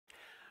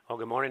Well,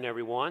 good morning,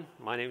 everyone.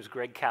 My name is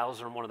Greg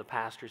Cowser. I'm one of the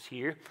pastors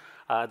here.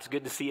 It's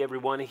good to see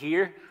everyone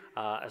here,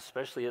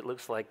 especially it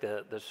looks like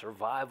the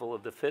survival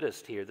of the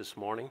fittest here this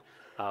morning.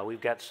 We've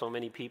got so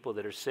many people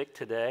that are sick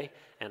today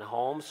and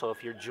home, so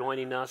if you're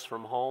joining us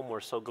from home, we're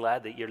so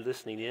glad that you're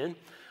listening in,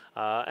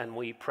 and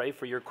we pray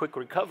for your quick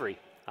recovery,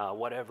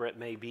 whatever it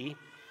may be.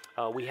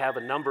 We have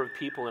a number of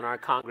people in our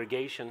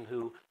congregation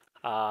who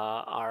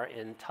are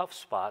in tough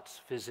spots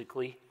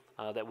physically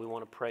that we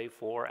want to pray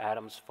for.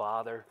 Adam's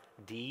father,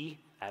 Dee,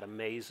 Adam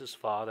Mays'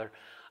 father.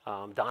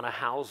 Donna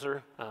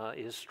Hauser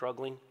is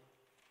struggling.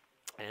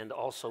 And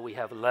also we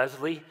have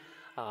Leslie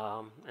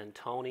and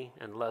Tony,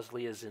 and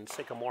Leslie is in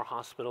Sycamore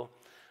Hospital.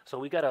 So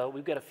we've got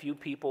a few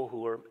people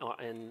who are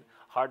in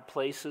hard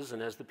places,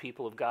 and as the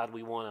people of God,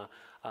 we want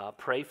to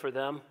pray for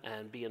them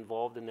and be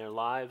involved in their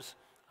lives.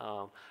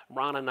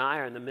 Ron and I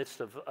are in the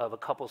midst of a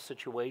couple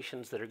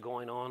situations that are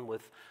going on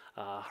with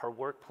her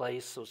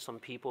workplace, so some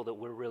people that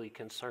we're really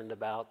concerned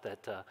about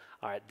that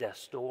are at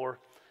death's door.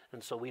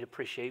 And so we'd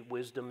appreciate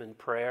wisdom and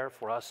prayer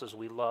for us as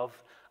we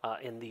love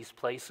in these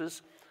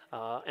places.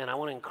 And I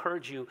want to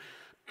encourage you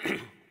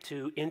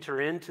to enter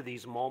into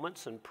these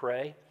moments and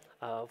pray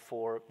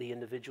for the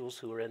individuals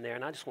who are in there.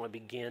 And I just want to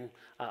begin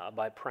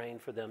by praying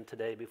for them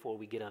today before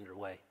we get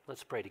underway.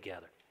 Let's pray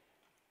together.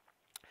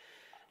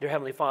 Dear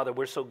Heavenly Father,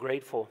 we're so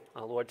grateful,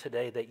 Lord,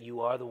 today that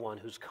you are the one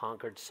who's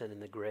conquered sin in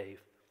the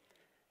grave.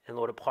 And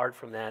Lord, apart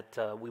from that,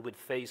 we would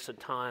face a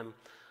time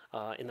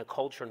in the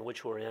culture in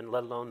which we're in,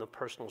 let alone the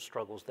personal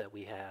struggles that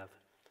we have.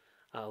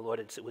 Lord,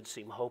 it would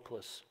seem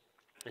hopeless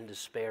and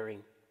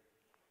despairing.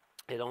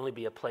 It'd only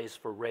be a place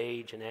for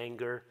rage and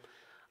anger,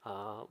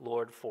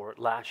 Lord, for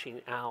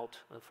lashing out,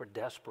 for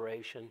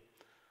desperation.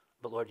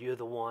 But Lord, you're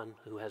the one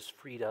who has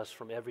freed us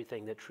from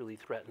everything that truly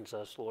threatens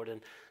us, Lord.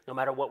 And no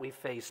matter what we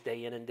face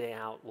day in and day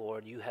out,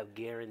 Lord, you have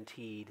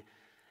guaranteed,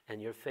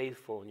 and you're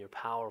faithful and you're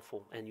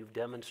powerful, and you've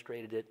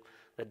demonstrated it,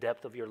 the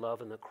depth of your love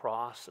in the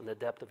cross and the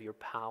depth of your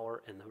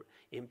power in the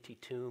empty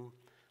tomb.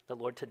 That,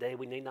 Lord, today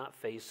we need not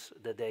face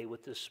the day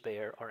with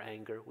despair or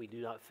anger. We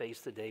do not face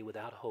the day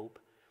without hope.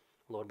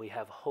 Lord, we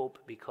have hope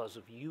because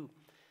of you.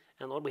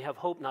 And Lord, we have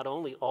hope not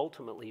only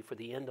ultimately for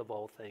the end of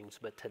all things,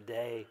 but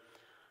today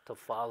to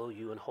follow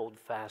you and hold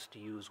fast to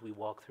you as we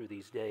walk through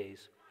these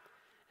days.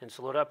 And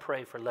so, Lord, I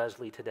pray for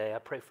Leslie today. I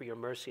pray for your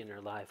mercy in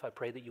her life. I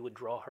pray that you would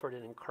draw her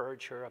and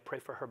encourage her. I pray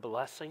for her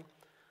blessing.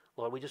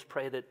 Lord, we just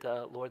pray that,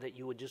 Lord, that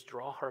you would just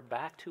draw her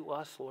back to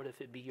us, Lord,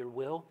 if it be your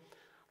will.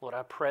 Lord,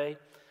 I pray,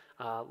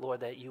 Lord,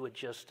 that you would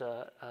just,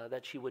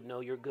 that she would know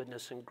your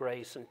goodness and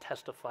grace and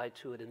testify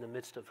to it in the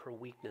midst of her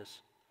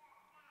weakness.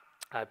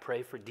 I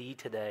pray for Dee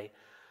today.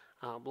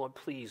 Lord,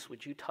 please,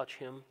 would you touch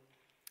him?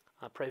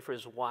 I pray for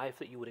his wife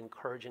that you would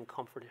encourage and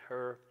comfort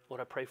her. Lord,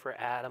 I pray for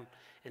Adam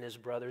and his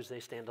brothers. They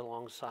stand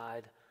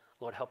alongside.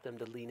 Lord, help them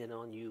to lean in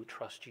on you,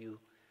 trust you.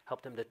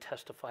 Help them to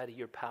testify to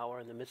your power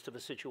in the midst of a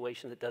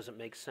situation that doesn't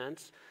make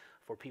sense,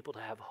 for people to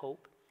have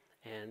hope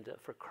and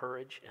for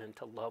courage and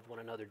to love one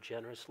another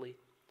generously.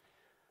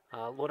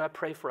 Lord, I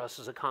pray for us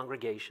as a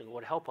congregation.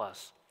 Lord, help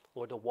us,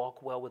 Lord, to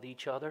walk well with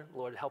each other.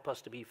 Lord, help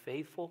us to be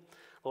faithful.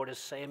 Lord, as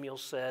Samuel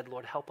said,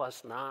 Lord, help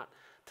us not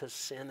to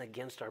sin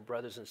against our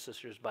brothers and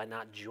sisters by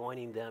not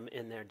joining them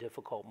in their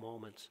difficult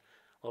moments.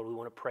 Lord, we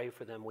want to pray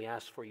for them. We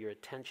ask for your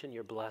attention,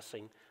 your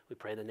blessing. We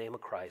pray in the name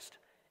of Christ.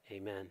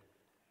 Amen.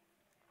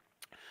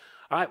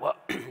 All right, well,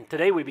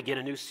 today we begin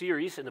a new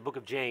series in the book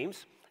of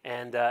James.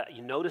 And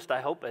you noticed,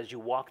 I hope, as you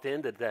walked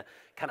in, that the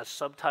kind of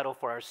subtitle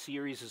for our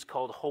series is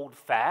called Hold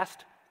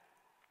Fast.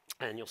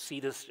 And you'll see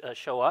this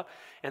show up.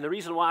 And the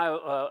reason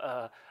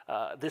why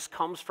this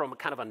comes from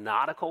kind of a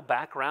nautical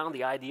background,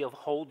 the idea of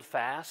hold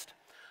fast,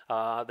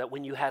 that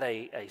when you had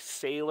a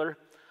sailor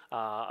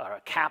or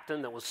a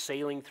captain that was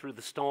sailing through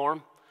the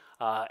storm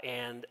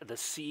and the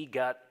sea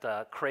got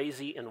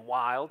crazy and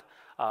wild,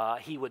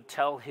 he would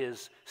tell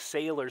his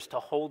sailors to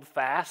hold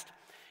fast.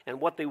 And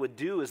what they would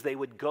do is they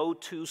would go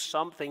to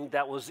something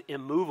that was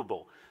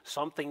immovable,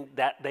 something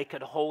that they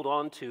could hold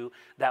on to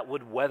that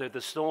would weather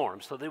the storm.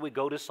 So they would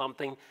go to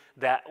something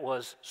that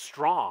was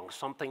strong,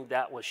 something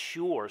that was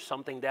sure,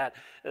 something that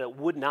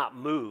would not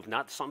move,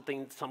 not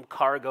something, some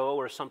cargo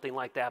or something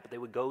like that, but they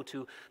would go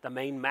to the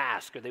main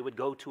mast, or they would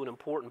go to an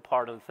important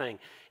part of the thing.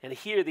 And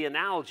here, the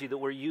analogy that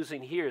we're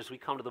using here as we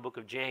come to the book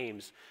of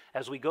James,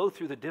 as we go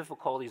through the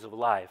difficulties of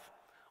life,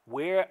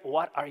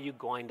 what are you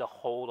going to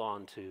hold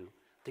on to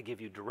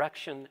give you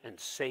direction and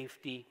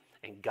safety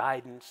and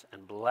guidance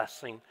and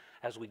blessing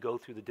as we go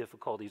through the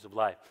difficulties of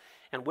life?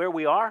 And where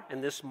we are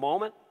in this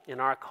moment in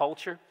our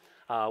culture,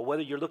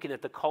 whether you're looking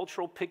at the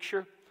cultural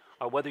picture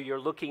or whether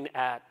you're looking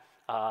at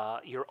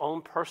your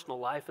own personal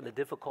life and the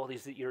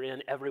difficulties that you're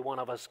in, every one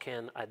of us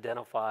can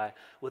identify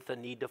with the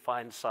need to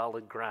find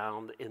solid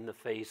ground in the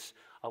face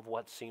of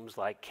what seems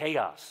like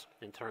chaos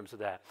in terms of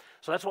that.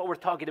 So that's what we're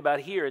talking about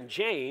here, and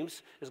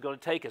James is going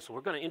to take us. So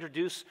we're going to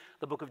introduce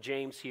the book of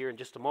James here in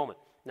just a moment.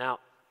 Now,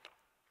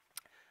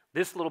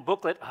 this little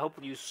booklet, I hope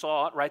you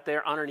saw it right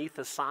there underneath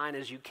the sign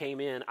as you came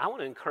in. I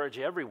want to encourage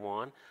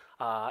everyone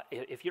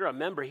If you're a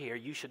member here,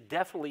 you should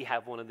definitely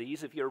have one of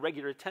these. If you're a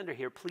regular attender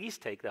here, please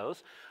take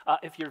those.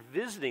 If you're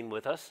visiting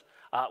with us,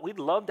 we'd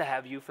love to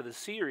have you for the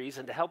series,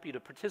 and to help you to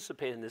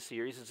participate in this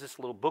series is this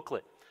little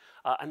booklet.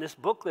 And this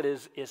booklet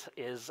is,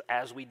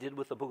 as we did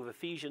with the book of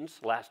Ephesians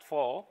last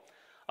fall,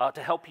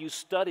 to help you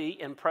study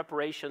in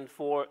preparation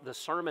for the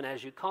sermon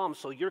as you come.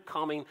 So you're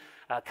coming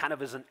kind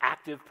of as an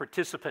active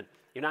participant.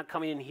 You're not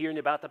coming in hearing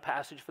about the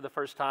passage for the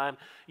first time.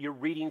 You're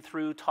reading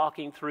through,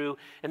 talking through.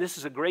 And this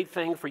is a great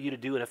thing for you to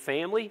do in a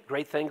family,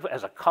 great thing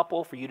as a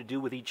couple for you to do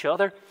with each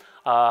other,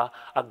 a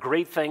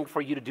great thing for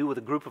you to do with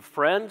a group of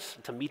friends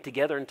to meet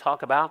together and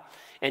talk about.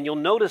 And you'll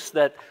notice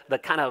that the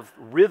kind of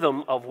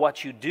rhythm of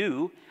what you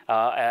do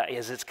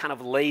is it's kind of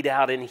laid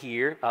out in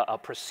here, a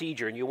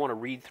procedure, and you want to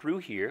read through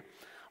here.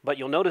 But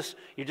you'll notice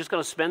you're just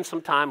going to spend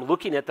some time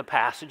looking at the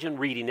passage and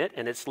reading it,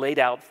 and it's laid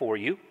out for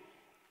you.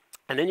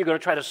 And then you're going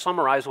to try to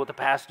summarize what the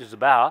passage is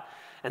about.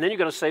 And then you're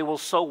going to say, well,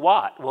 so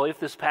what? Well, if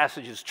this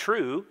passage is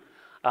true,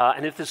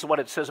 and if this is what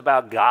it says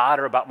about God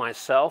or about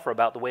myself or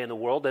about the way in the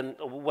world, then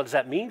what does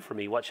that mean for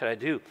me? What should I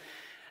do?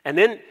 And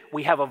then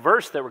we have a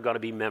verse that we're going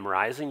to be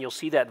memorizing. You'll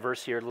see that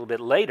verse here a little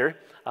bit later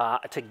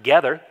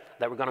together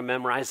that we're going to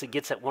memorize. It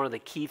gets at one of the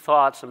key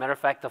thoughts. As a matter of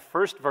fact, the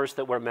first verse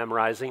that we're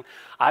memorizing,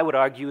 I would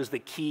argue, is the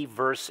key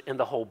verse in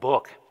the whole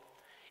book.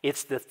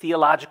 It's the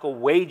theological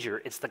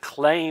wager. It's the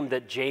claim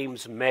that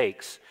James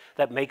makes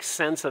that makes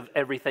sense of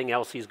everything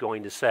else he's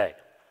going to say,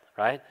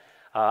 right?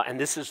 And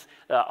this is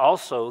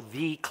also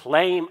the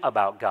claim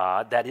about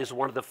God that is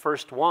one of the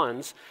first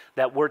ones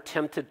that we're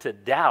tempted to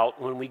doubt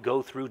when we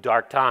go through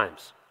dark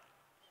times.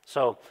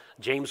 So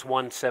James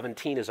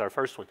 1:17 is our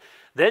first one.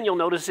 Then you'll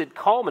notice it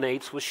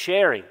culminates with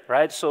sharing,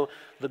 right? So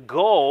the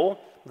goal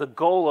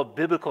of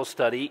biblical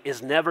study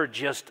is never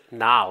just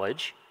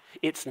knowledge.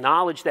 It's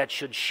knowledge that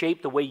should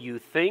shape the way you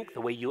think,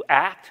 the way you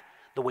act,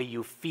 the way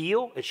you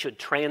feel. It should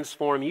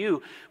transform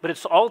you, but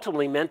it's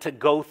ultimately meant to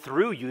go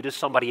through you to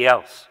somebody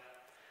else.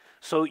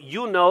 So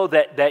you know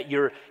that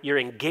you're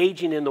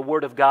engaging in the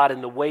Word of God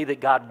in the way that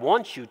God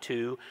wants you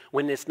to,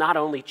 when it's not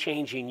only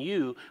changing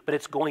you, but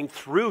it's going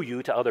through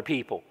you to other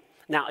people.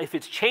 Now, if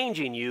it's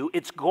changing you,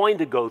 it's going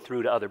to go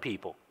through to other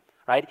people,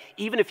 right?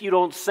 Even if you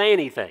don't say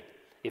anything.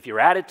 If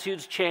your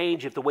attitudes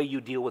change, if the way you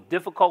deal with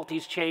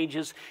difficulties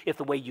changes, if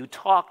the way you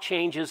talk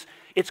changes,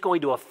 it's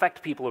going to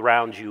affect people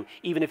around you,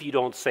 even if you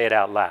don't say it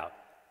out loud.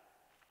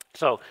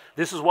 So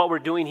this is what we're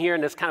doing here,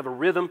 and it's kind of a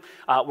rhythm.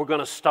 We're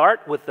going to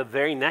start with the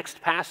very next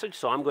passage.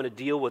 So I'm going to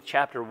deal with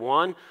chapter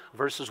 1,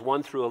 verses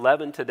 1 through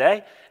 11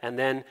 today. And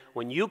then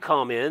when you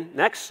come in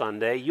next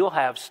Sunday, you'll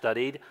have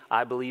studied,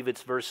 I believe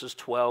it's verses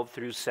 12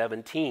 through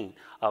 17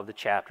 of the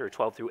chapter,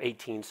 12 through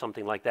 18,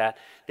 something like that,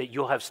 that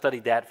you'll have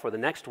studied that for the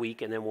next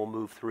week, and then we'll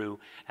move through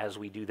as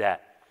we do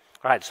that.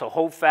 All right, so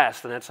hold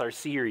fast, and that's our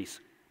series.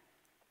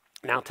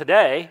 Now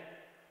today,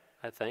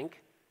 I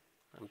think,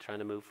 I'm trying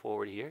to move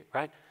forward here,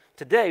 right?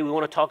 Today, we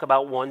want to talk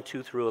about 1,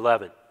 2 through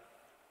 11.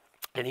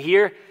 And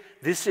here,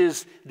 this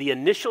is the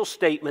initial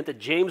statement that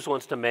James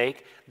wants to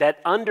make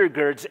that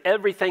undergirds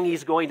everything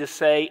he's going to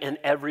say in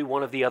every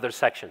one of the other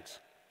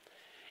sections.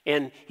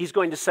 And he's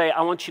going to say,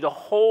 I want you to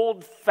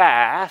hold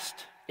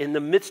fast in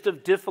the midst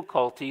of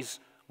difficulties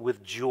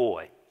with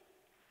joy.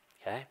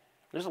 Okay?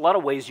 There's a lot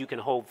of ways you can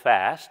hold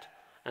fast,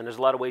 and there's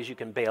a lot of ways you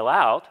can bail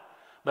out,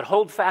 but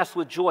hold fast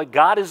with joy.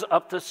 God is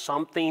up to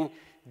something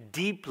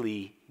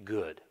deeply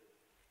good.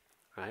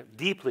 Right?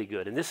 Deeply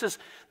good. And this is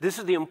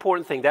the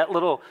important thing. That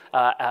little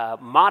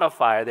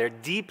modifier there,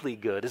 deeply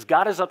good, is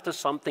God is up to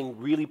something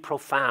really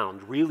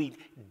profound, really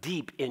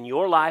deep in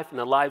your life and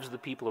the lives of the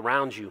people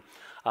around you.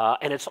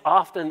 And it's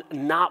often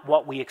not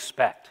what we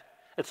expect.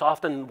 It's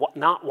often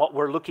not what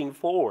we're looking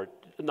for.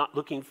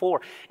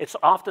 It's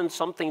often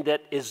something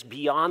that is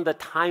beyond the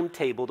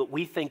timetable that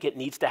we think it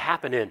needs to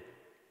happen in.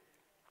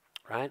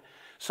 Right?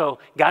 So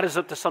God is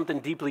up to something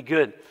deeply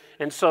good.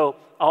 And so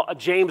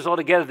James,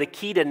 altogether, the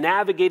key to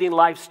navigating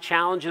life's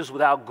challenges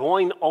without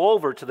going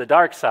over to the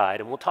dark side,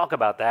 and we'll talk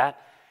about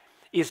that,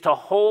 is to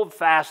hold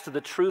fast to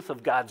the truth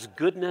of God's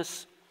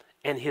goodness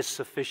and His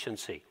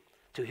sufficiency.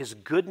 To His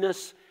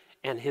goodness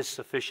and His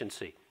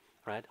sufficiency,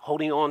 right?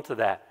 Holding on to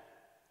that.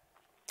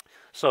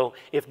 So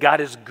if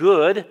God is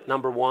good,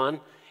 number one,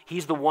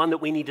 He's the one that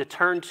we need to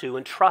turn to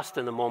and trust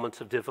in the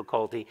moments of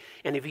difficulty.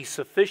 And if He's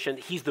sufficient,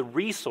 He's the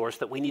resource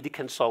that we need to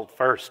consult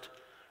first,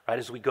 right,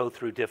 as we go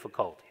through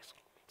difficulties.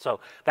 So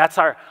that's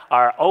our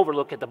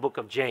overlook at the book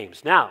of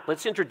James. Now,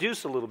 let's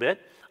introduce a little bit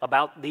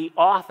about the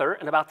author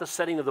and about the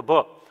setting of the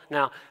book.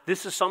 Now,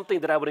 this is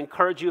something that I would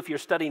encourage you, if you're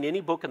studying any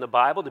book in the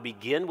Bible, to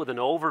begin with an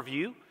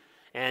overview.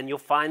 And you'll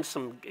find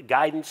some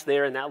guidance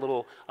there in that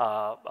little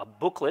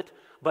booklet.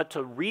 But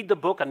to read the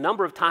book a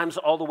number of times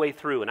all the way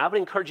through. And I would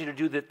encourage you to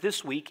do that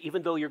this week,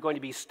 even though you're going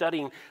to be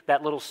studying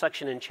that little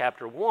section in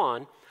chapter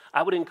 1.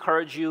 I would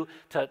encourage you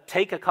to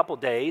take a couple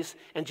days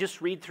and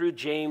just read through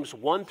James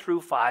 1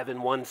 through 5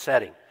 in one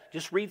setting.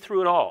 Just read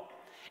through it all.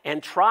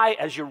 And try,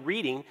 as you're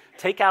reading,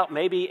 take out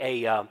maybe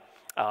a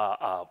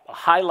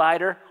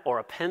highlighter or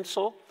a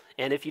pencil.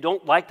 And if you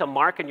don't like to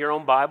mark in your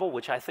own Bible,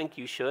 which I think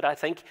you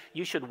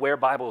should wear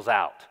Bibles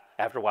out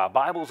after a while.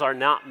 Bibles are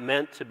not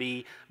meant to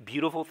be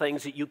beautiful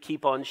things that you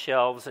keep on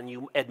shelves and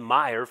you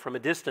admire from a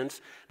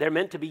distance. They're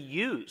meant to be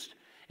used.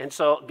 And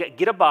so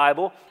get a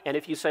Bible, and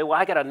if you say, well,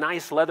 I got a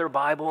nice leather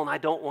Bible and I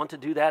don't want to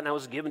do that and it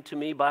was given to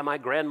me by my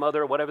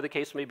grandmother or whatever the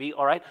case may be,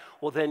 all right,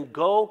 well then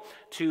go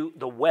to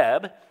the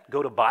web,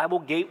 go to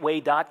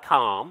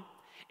BibleGateway.com,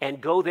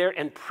 and go there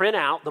and print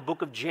out the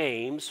book of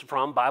James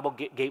from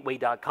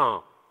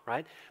BibleGateway.com,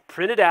 right?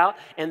 Print it out,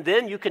 and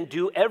then you can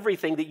do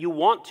everything that you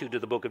want to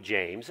the book of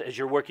James as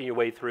you're working your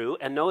way through,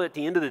 and know at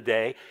the end of the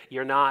day,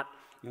 you're not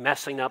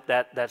messing up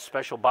that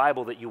special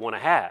Bible that you want to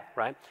have,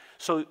 right?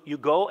 So you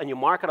go and you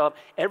mark it up.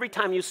 Every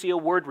time you see a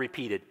word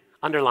repeated,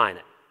 underline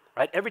it,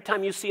 right? Every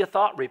time you see a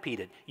thought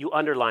repeated, you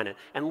underline it.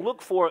 And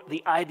look for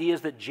the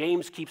ideas that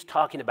James keeps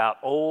talking about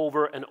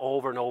over and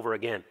over and over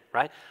again,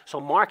 right? So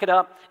mark it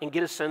up and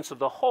get a sense of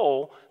the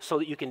whole so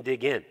that you can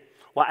dig in.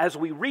 Well, as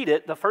we read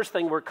it, the first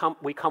thing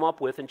we come up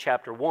with in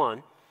chapter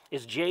 1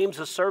 is James,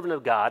 a servant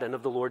of God and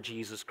of the Lord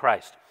Jesus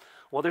Christ.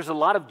 Well, there's a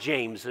lot of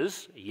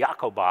Jameses,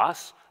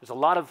 Jacobos. There's a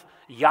lot of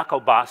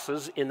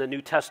Jacoboses in the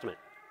New Testament.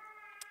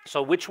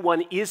 So which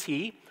one is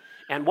he?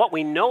 And what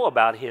we know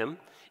about him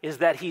is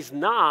that he's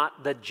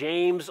not the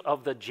James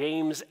of the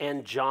James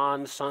and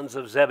John sons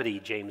of Zebedee,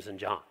 James and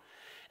John.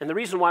 And the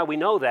reason why we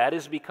know that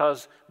is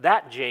because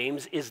that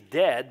James is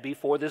dead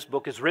before this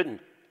book is written.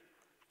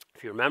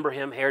 If you remember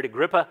him, Herod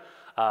Agrippa,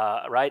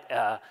 right?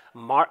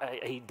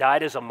 He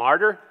died as a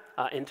martyr.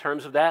 In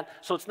terms of that.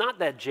 So it's not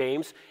that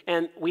James,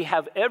 and we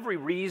have every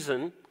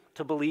reason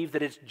to believe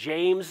that it's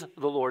James,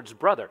 the Lord's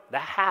brother, the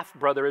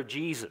half-brother of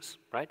Jesus,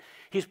 right?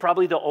 He's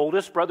probably the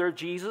oldest brother of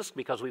Jesus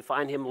because we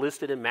find him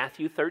listed in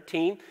Matthew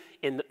 13,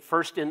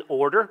 first in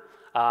order,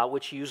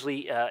 which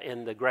usually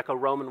in the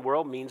Greco-Roman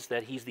world means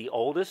that he's the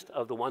oldest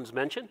of the ones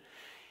mentioned.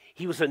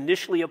 He was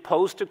initially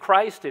opposed to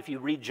Christ. If you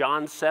read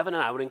John 7,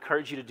 and I would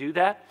encourage you to do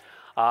that,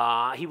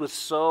 he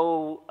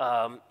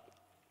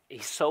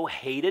so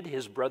hated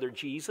his brother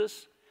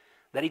Jesus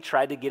that he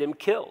tried to get him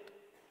killed.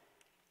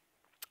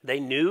 They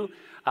knew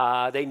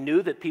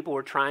that people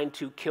were trying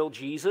to kill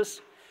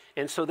Jesus,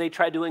 and so they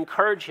tried to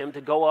encourage him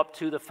to go up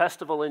to the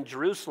festival in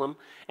Jerusalem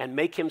and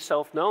make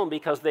himself known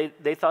because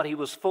they thought he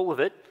was full of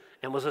it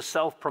and was a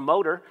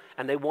self-promoter,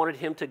 and they wanted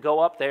him to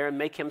go up there and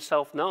make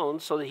himself known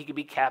so that he could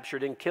be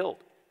captured and killed.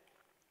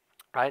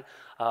 Right?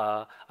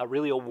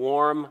 Really a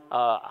warm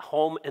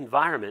home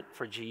environment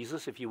for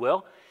Jesus, if you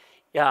will.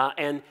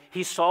 And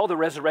he saw the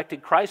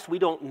resurrected Christ. We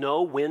don't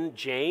know when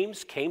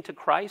James came to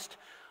Christ,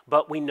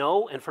 but we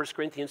know in 1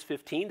 Corinthians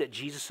 15 that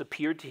Jesus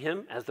appeared to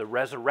him as the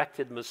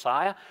resurrected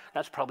Messiah.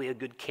 That's probably a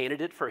good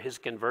candidate for his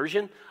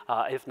conversion,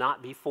 if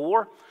not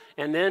before.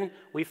 And then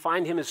we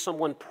find him as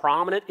someone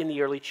prominent in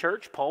the early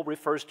church. Paul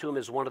refers to him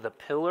as one of the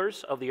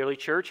pillars of the early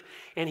church,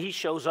 and he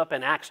shows up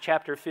in Acts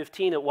chapter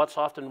 15 at what's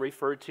often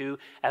referred to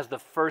as the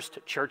first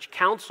church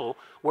council,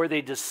 where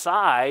they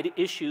decide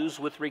issues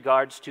with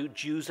regards to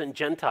Jews and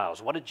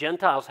Gentiles. What do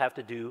Gentiles have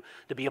to do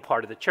to be a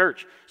part of the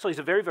church? So he's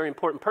a very, very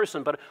important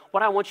person, but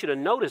what I want you to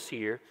notice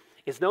here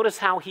is notice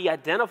how he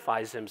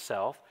identifies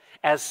himself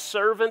as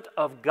servant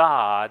of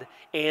God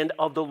and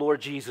of the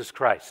Lord Jesus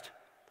Christ,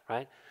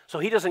 right? So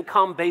he doesn't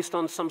come based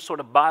on some sort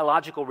of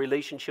biological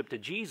relationship to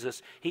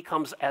Jesus. He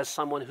comes as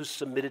someone who's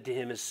submitted to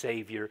him as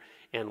Savior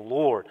and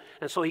Lord.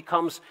 And so he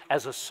comes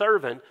as a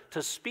servant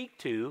to speak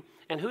to,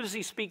 and who does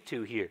he speak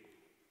to here?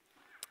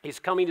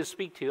 He's coming to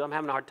speak to, I'm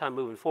having a hard time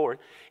moving forward,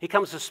 he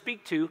comes to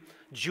speak to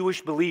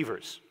Jewish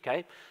believers,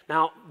 okay?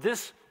 Now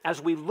this,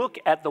 as we look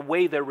at the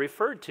way they're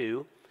referred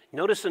to,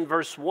 notice in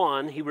verse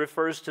 1, he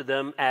refers to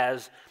them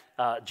as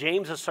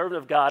James, a servant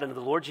of God, and of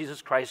the Lord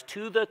Jesus Christ,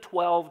 to the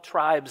 12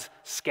 tribes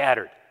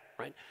scattered.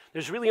 Right?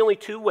 There's really only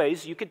two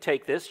ways you could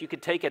take this. You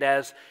could take it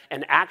as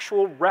an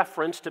actual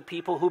reference to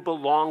people who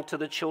belong to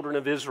the children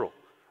of Israel.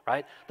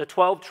 Right? The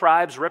 12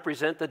 tribes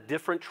represent the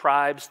different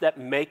tribes that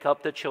make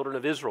up the children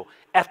of Israel,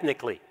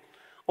 ethnically.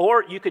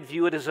 Or you could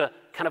view it as a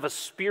kind of a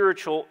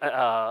spiritual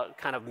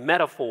kind of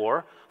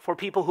metaphor for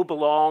people who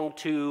belong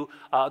to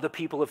the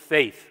people of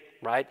faith,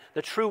 right?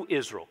 The true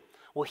Israel.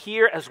 Well,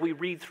 here as we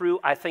read through,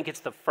 I think it's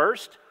the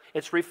first.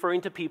 It's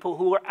referring to people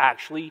who are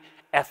actually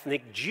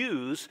ethnic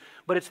Jews,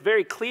 but it's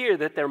very clear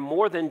that they're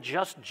more than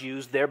just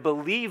Jews. They're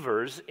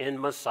believers in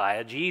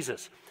Messiah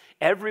Jesus.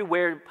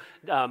 Everywhere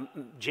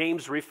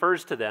James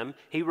refers to them,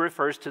 he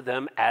refers to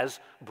them as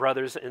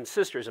brothers and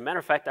sisters. As a matter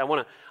of fact, I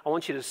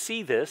want you to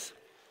see this.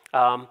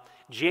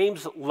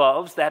 James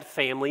loves that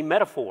family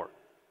metaphor.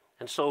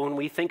 And so when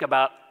we think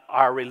about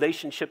our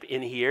relationship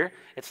in here,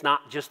 it's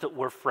not just that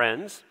we're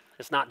friends.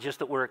 It's not just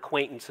that we're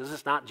acquaintances.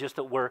 It's not just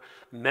that we're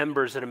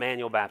members at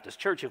Emmanuel Baptist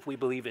Church. If we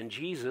believe in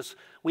Jesus,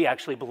 we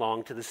actually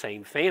belong to the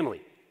same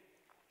family.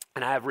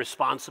 And I have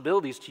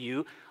responsibilities to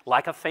you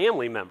like a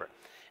family member.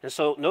 And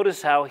so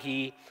notice how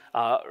he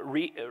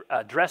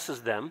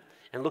addresses them.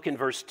 And look in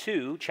verse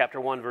 2, chapter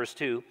 1, verse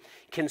 2.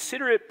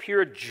 Consider it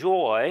pure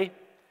joy,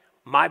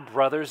 my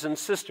brothers and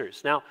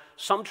sisters. Now,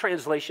 some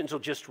translations will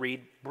just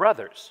read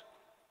brothers.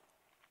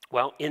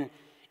 Well, in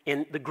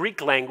the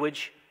Greek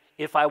language,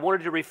 if I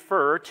wanted to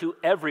refer to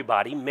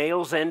everybody,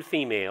 males and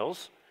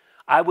females,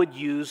 I would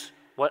use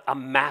a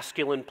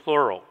masculine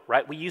plural,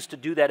 right? We used to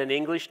do that in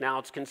English. Now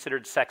it's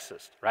considered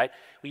sexist, right?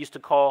 We used to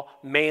call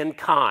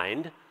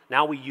mankind.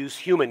 Now we use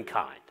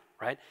humankind,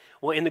 right?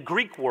 Well, in the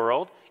Greek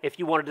world, if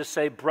you wanted to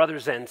say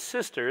brothers and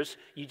sisters,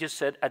 you just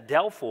said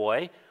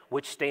adelphoi,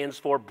 which stands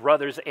for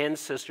brothers and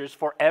sisters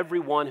for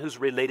everyone who's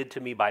related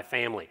to me by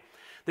family.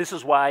 This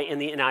is why in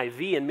the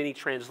NIV, in many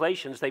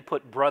translations, they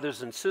put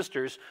brothers and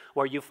sisters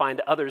where you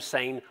find others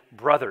saying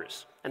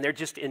brothers. And they're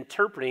just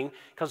interpreting,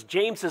 because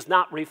James is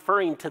not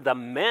referring to the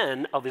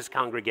men of his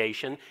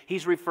congregation.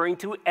 He's referring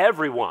to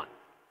everyone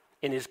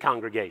in his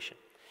congregation.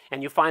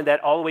 And you find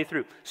that all the way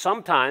through.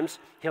 Sometimes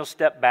he'll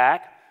step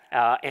back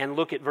and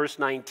look at verse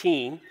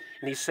 19,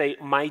 and he say,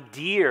 my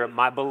dear,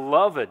 my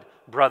beloved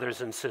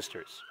brothers and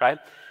sisters, right?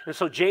 And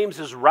so James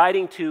is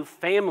writing to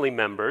family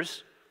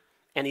members,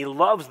 and he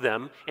loves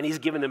them, and he's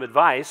giving them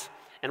advice.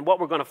 And what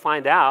we're going to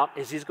find out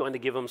is he's going to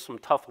give them some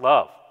tough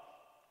love.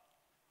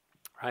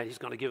 Right? He's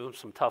going to give them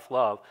some tough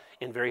love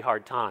in very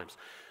hard times.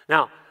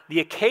 Now, the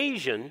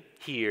occasion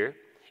here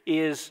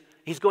is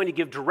he's going to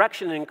give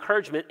direction and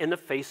encouragement in the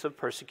face of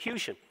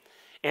persecution.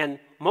 And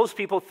most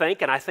people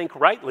think, and I think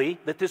rightly,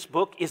 that this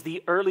book is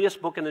the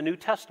earliest book in the New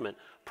Testament,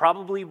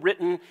 probably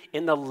written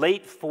in the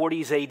late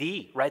 40s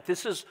AD, right?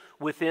 This is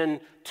within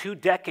 2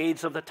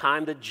 decades of the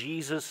time that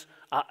Jesus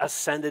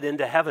ascended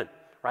into heaven,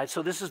 right?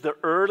 So this is the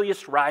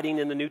earliest writing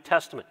in the New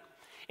Testament.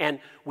 And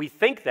we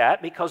think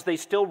that because they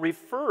still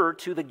refer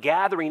to the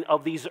gathering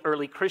of these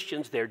early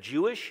Christians. They're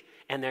Jewish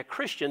and they're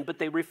Christian, but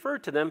they refer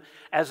to them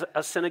as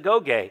a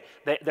synagogue.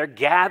 Their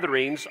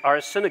gatherings are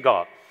a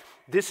synagogue.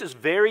 This is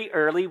very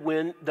early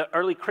when the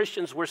early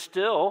Christians were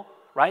still,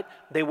 right?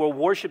 They were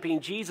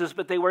worshiping Jesus,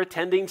 but they were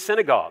attending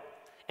synagogue.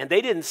 And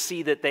they didn't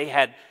see that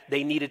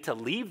they needed to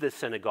leave the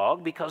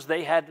synagogue because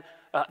they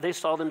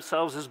saw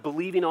themselves as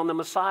believing on the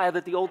Messiah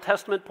that the Old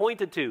Testament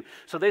pointed to.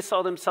 So they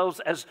saw themselves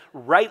as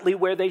rightly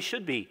where they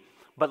should be.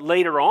 But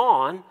later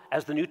on,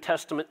 as the New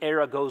Testament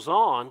era goes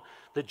on,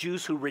 the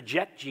Jews who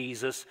reject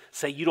Jesus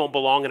say, you don't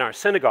belong in our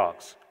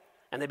synagogues.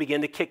 And they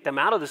begin to kick them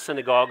out of the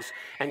synagogues,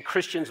 and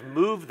Christians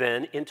move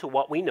then into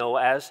what we know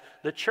as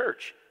the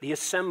church, the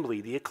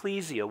assembly, the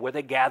ecclesia, where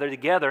they gather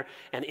together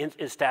and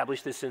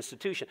establish this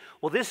institution.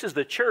 Well, this is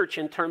the church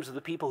in terms of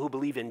the people who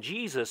believe in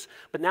Jesus,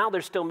 but now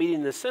they're still meeting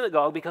in the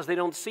synagogue because they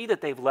don't see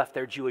that they've left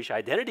their Jewish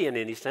identity in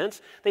any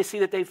sense. They see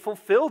that they've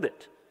fulfilled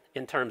it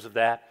in terms of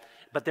that,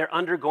 but they're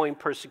undergoing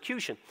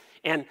persecution.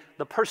 And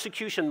the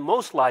persecution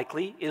most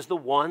likely is the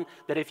one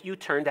that if you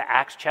turn to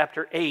Acts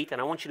chapter 8,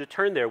 and I want you to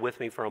turn there with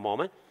me for a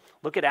moment.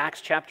 Look at Acts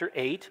chapter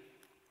 8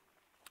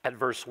 at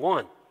verse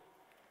 1.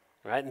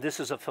 Right? And this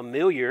is a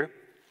familiar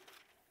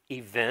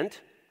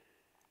event.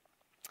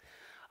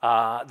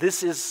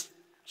 This is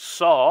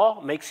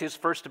Saul makes his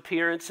first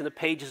appearance in the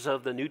pages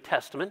of the New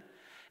Testament.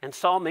 And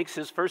Saul makes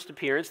his first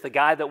appearance, the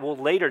guy that we'll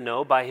later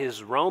know by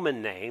his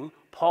Roman name,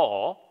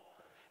 Paul,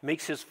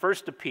 makes his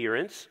first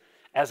appearance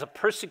as a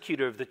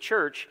persecutor of the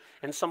church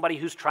and somebody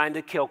who's trying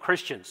to kill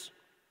Christians.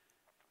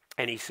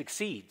 And he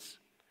succeeds,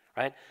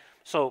 right?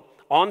 So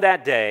on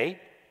that day,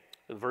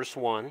 verse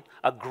 1,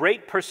 a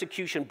great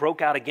persecution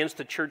broke out against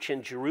the church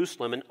in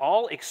Jerusalem, and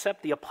all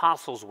except the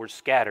apostles were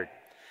scattered.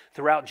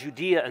 Throughout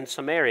Judea and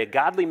Samaria,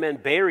 godly men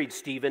buried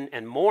Stephen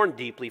and mourned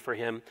deeply for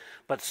him,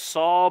 but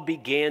Saul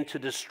began to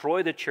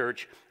destroy the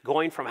church.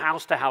 Going from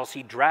house to house,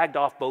 he dragged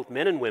off both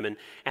men and women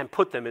and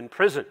put them in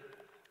prison.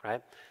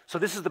 Right? So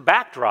this is the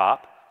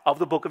backdrop of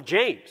the book of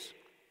James.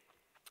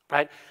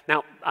 Right?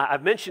 Now,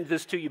 I've mentioned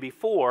this to you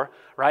before,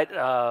 right?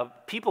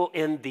 People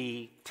in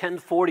the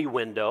 1040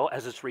 window,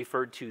 as it's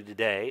referred to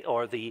today,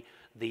 or the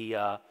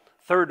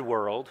third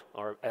world,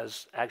 or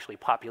as actually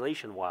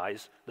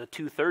population-wise, the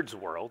two-thirds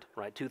world,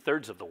 right?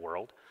 Two-thirds of the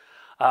world.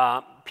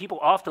 People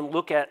often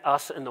look at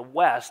us in the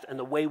West and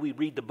the way we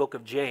read the book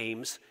of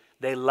James.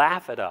 They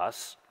laugh at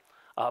us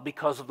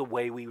because of the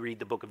way we read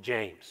the book of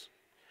James.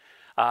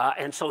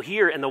 And so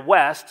here in the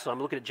West, so I'm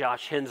looking at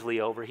Josh Hensley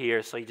over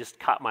here, so he just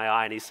caught my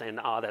eye and he's saying,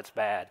 oh, that's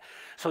bad.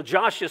 So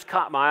Josh just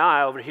caught my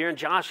eye over here, and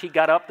Josh, he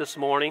got up this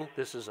morning.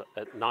 This is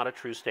not a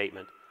true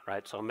statement,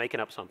 right? So I'm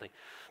making up something.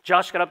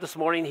 Josh got up this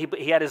morning,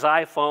 he had his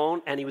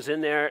iPhone, and he was in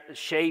there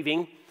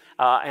shaving,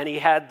 and he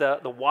had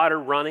the water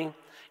running,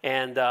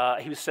 and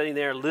he was sitting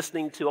there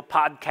listening to a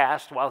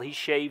podcast while he's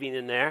shaving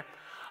in there,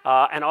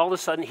 and all of a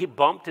sudden he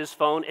bumped his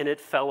phone and it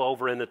fell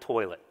over in the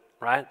toilet,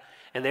 right?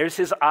 And there's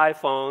his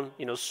iPhone,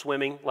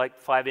 swimming like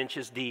 5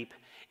 inches deep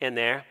in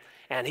there.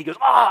 And he goes,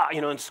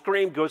 and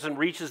screams, goes and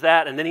reaches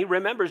that. And then he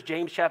remembers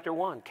James chapter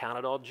 1, count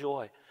it all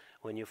joy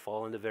when you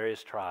fall into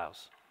various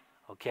trials.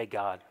 Okay,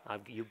 God,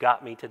 you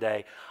got me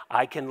today.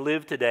 I can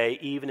live today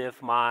even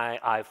if my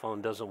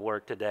iPhone doesn't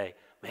work today.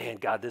 Man,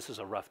 God, this is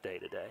a rough day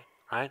today,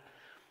 right?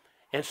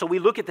 And so we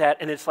look at that,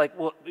 and it's like,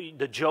 well,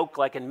 the joke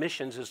like in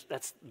missions is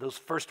that's those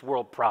first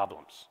world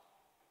problems.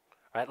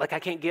 Right? Like I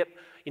can't get,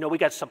 we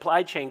got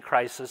supply chain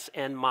crisis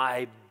and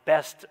my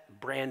best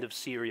brand of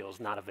cereal is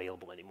not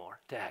available anymore.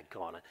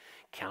 Daggone it.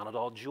 Count it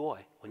all joy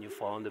when you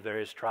fall into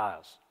various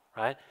trials,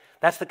 right?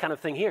 That's the kind of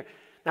thing here.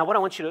 Now, what I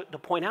want you to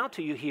point out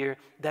to you here,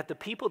 that the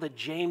people that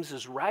James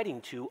is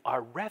writing to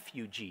are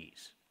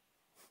refugees.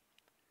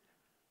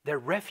 They're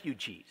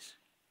refugees.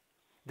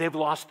 They've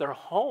lost their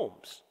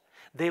homes.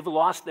 They've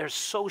lost their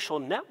social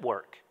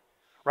network,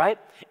 right?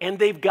 And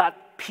they've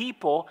got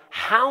people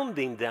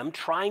hounding them,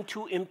 trying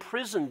to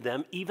imprison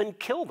them, even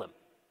kill them,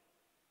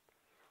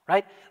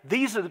 right?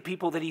 These are the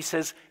people that he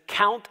says,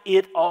 count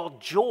it all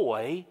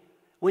joy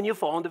when you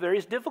fall into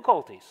various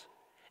difficulties.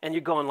 And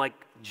you're going like,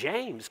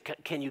 James,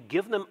 can you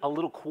give them a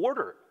little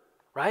quarter,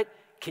 right?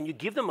 Can you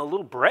give them a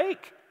little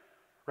break,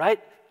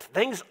 right?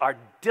 Things are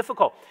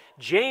difficult.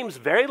 James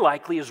very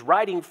likely is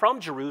writing from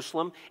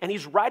Jerusalem, and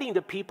he's writing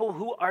to people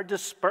who are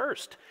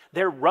dispersed.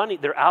 They're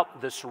out,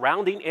 the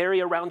surrounding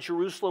area around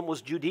Jerusalem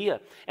was Judea.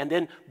 And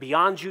then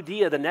beyond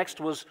Judea, the next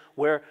was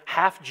where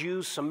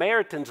half-Jews,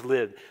 Samaritans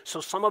lived.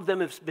 So some of them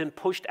have been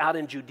pushed out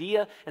in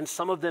Judea, and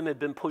some of them have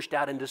been pushed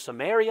out into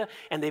Samaria,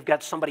 and they've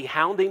got somebody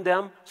hounding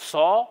them,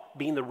 Saul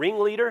being the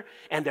ringleader,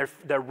 and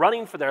they're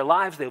running for their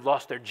lives. They've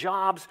lost their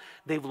jobs.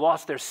 They've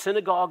lost their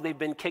synagogue. They've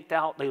been kicked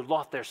out. They've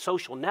lost their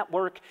social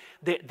network.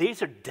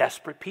 These are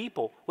desperate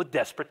people with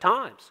desperate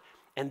times.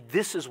 And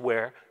this is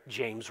where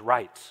James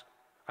writes,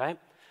 right?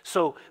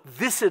 So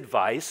this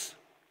advice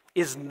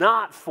is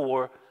not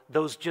for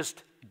those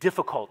just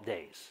difficult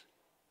days.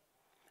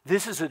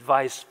 This is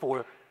advice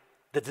for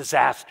the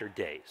disaster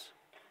days,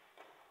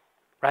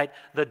 right?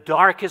 The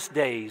darkest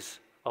days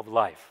of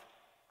life,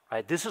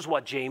 right? This is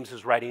what James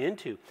is writing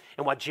into.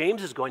 And what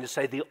James is going to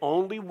say, the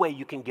only way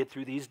you can get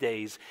through these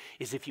days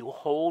is if you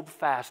hold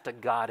fast to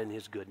God and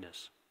his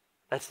goodness.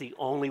 That's the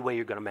only way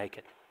you're going to make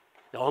it.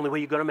 The only way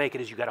you're going to make it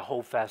is you've got to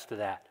hold fast to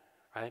that,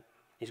 right?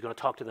 He's going to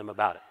talk to them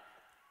about it.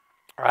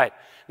 All right,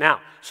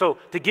 now, so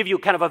to give you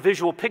kind of a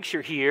visual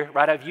picture here,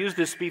 right, I've used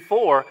this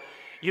before.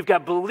 You've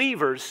got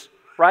believers,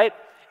 right,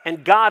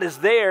 and God is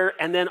there,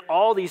 and then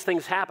all these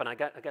things happen. I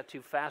got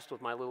too fast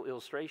with my little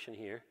illustration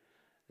here,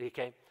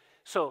 okay?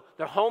 So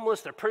they're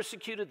homeless, they're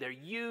persecuted, they're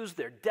used,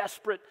 they're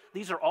desperate.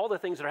 These are all the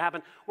things that are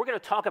happening. We're going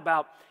to talk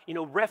about,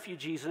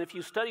 refugees, and if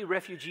you study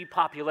refugee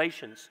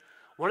populations,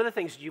 one of the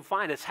things you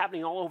find is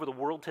happening all over the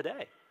world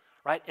today,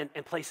 right?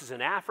 And places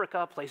in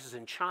Africa, places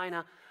in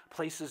China,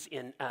 places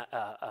in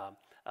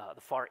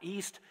the Far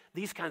East,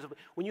 these kinds of,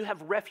 when you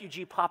have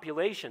refugee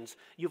populations,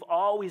 you've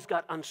always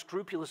got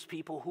unscrupulous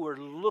people who are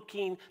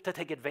looking to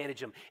take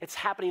advantage of them. It's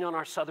happening on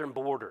our southern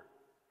border,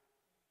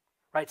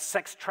 right?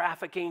 Sex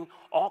trafficking,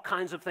 all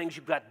kinds of things.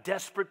 You've got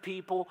desperate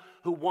people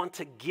who want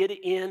to get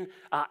in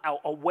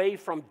away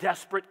from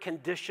desperate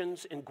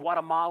conditions in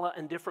Guatemala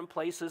and different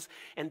places,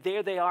 and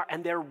there they are,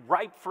 and they're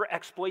ripe for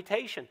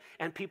exploitation,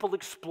 and people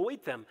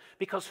exploit them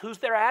because who's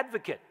their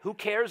advocate? Who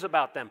cares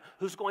about them?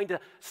 Who's going to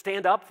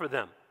stand up for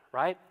them,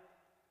 right?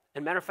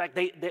 And matter of fact,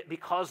 they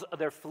because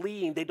they're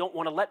fleeing, they don't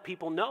want to let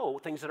people know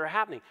things that are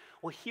happening.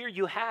 Well, here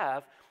you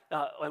have,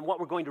 and what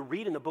we're going to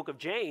read in the book of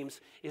James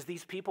is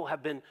these people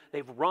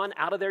they've run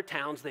out of their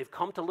towns, they've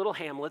come to little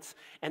hamlets,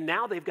 and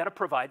now they've got to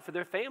provide for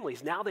their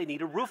families. Now they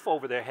need a roof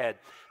over their head.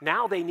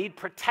 Now they need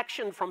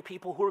protection from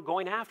people who are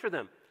going after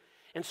them.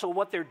 And so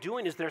what they're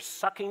doing is they're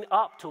sucking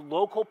up to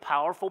local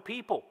powerful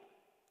people.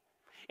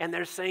 And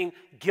they're saying,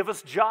 give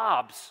us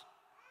jobs,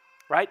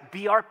 right?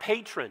 Be our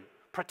patron,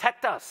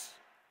 protect us.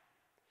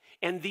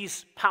 And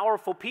these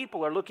powerful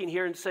people are looking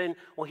here and saying,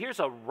 well,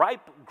 here's a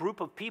ripe group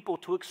of people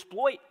to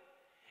exploit.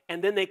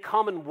 And then they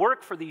come and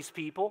work for these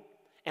people,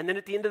 and then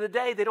at the end of the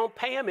day, they don't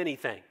pay them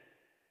anything.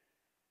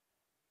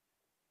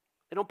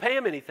 They don't pay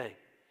them anything.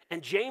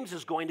 And James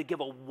is going to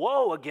give a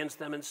woe against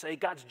them and say,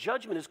 God's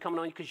judgment is coming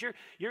on you because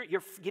you're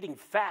getting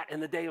fat in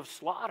the day of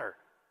slaughter.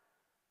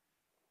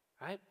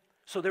 Right?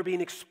 So they're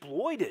being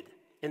exploited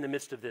in the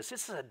midst of this.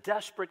 This is a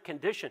desperate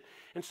condition.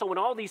 And so when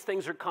all these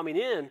things are coming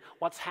in,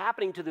 what's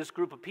happening to this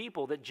group of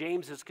people that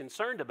James is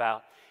concerned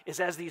about is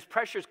as these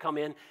pressures come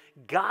in,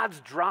 God's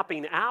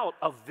dropping out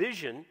of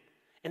vision,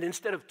 and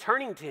instead of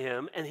turning to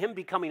him and him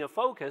becoming a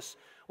focus,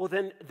 well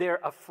then they're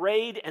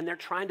afraid and they're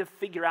trying to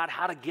figure out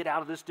how to get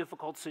out of this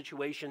difficult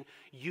situation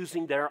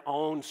using their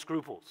own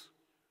scruples.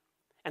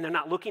 And they're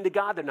not looking to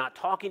God, they're not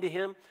talking to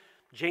him.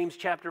 James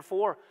chapter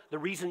 4, the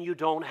reason you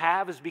don't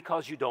have is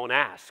because you don't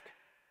ask.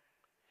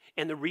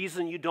 And the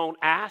reason you don't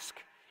ask,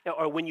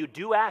 or when you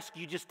do ask,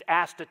 you just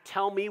ask to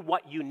tell me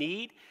what you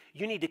need.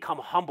 You need to come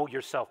humble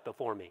yourself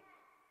before me,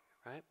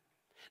 right?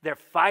 They're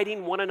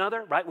fighting one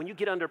another, right? When you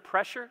get under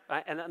pressure,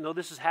 right? And I know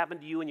this has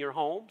happened to you in your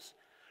homes,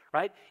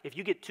 right? If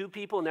you get two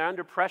people and they're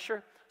under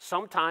pressure,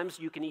 sometimes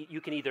you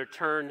can either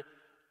turn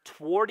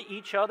toward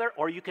each other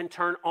or you can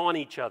turn on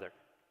each other.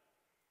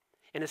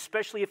 And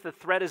especially if the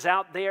threat is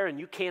out there and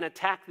you can't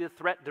attack the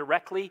threat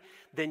directly,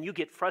 then you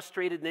get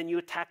frustrated and then you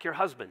attack your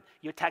husband,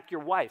 you attack your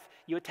wife,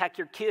 you attack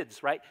your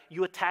kids, right?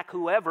 You attack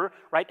whoever,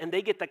 right? And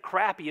they get the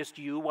crappiest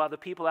you while the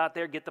people out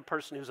there get the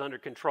person who's under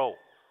control,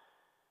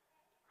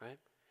 right?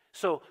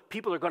 So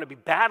people are going to be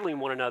battling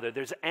one another.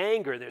 There's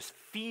anger, there's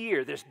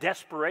fear, there's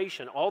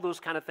desperation. All those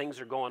kind of things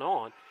are going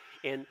on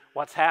in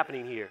what's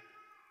happening here.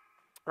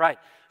 Right,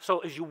 so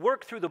as you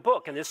work through the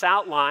book, and this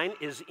outline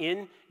is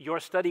in your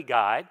study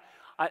guide,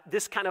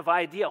 this kind of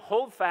idea,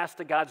 hold fast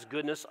to God's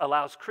goodness,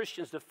 allows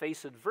Christians to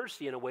face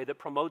adversity in a way that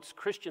promotes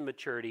Christian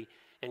maturity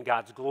and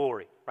God's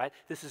glory, right?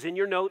 This is in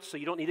your notes, so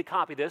you don't need to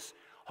copy this.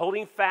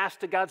 Holding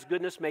fast to God's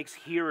goodness makes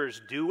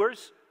hearers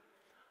doers.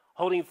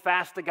 Holding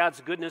fast to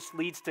God's goodness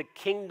leads to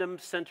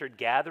kingdom-centered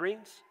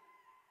gatherings.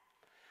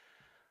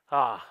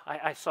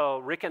 I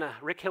saw Rick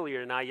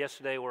Hilliard and I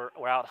yesterday were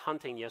out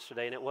hunting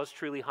yesterday, and it was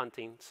truly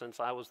hunting since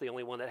I was the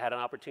only one that had an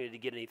opportunity to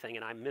get anything,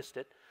 and I missed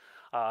it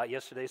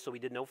yesterday, so we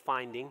did no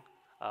finding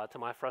to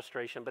my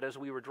frustration. But as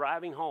we were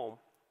driving home,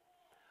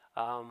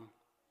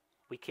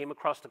 we came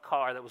across the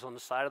car that was on the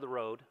side of the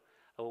road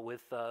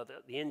with the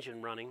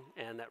engine running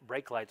and that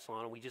brake lights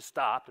on, and we just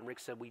stopped, and Rick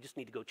said, we just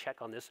need to go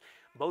check on this.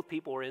 Both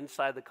people were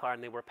inside the car,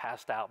 and they were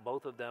passed out.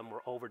 Both of them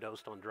were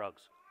overdosed on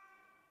drugs.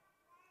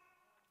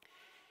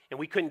 And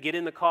we couldn't get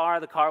in the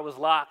car was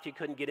locked, you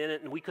couldn't get in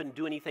it, and we couldn't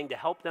do anything to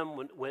help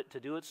them to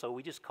do it, so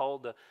we just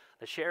called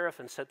the sheriff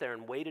and sat there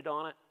and waited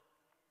on it.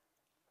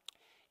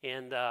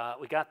 And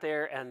we got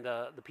there, and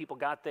the people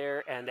got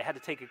there, and they had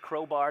to take a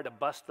crowbar to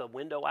bust the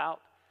window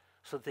out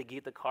so that they could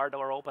get the car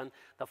door open.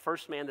 The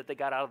first man that they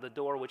got out of the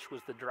door, which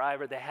was the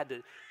driver, they had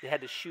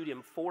to shoot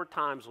him 4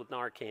 times with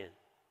Narcan.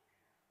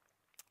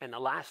 And the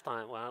last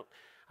time, well,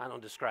 I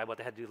don't describe what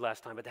they had to do the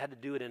last time, but they had to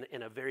do it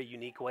in a very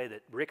unique way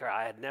that Rick or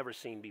I had never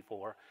seen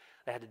before.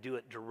 They had to do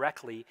it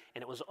directly,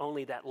 and it was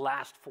only that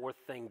last 4th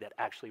thing that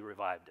actually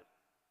revived him.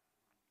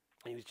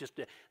 And he was just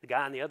the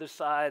guy on the other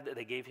side.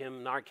 They gave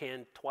him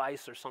Narcan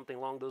twice or something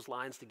along those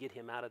lines to get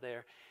him out of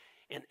there.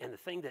 And the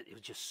thing that it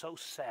was just so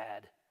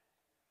sad,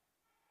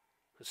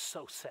 it was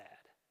so sad.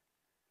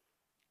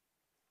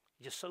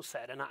 Just so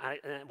sad.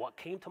 And what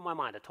came to my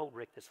mind, I told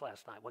Rick this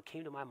last night, what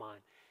came to my mind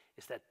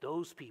is that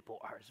those people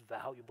are as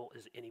valuable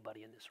as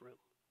anybody in this room.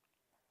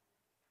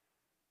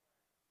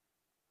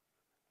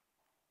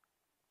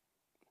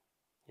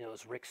 You know,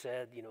 as Rick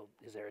said, you know,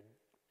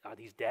 are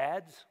these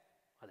dads?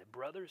 Are they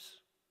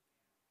brothers?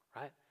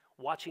 Right?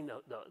 Watching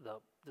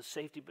the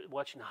safety,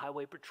 watching the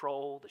highway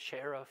patrol, the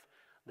sheriff,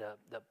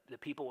 the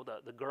people,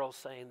 the girls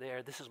saying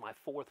there, this is my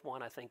 4th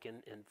one, I think,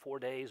 in 4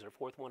 days,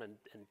 or 4th one in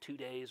 2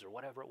 days, or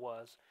whatever it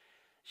was.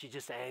 She's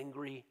just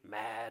angry,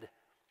 mad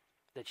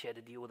that she had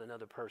to deal with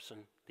another person.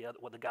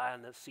 The guy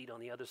on the seat on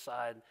the other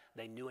side,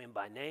 they knew him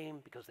by name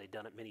because they'd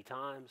done it many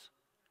times.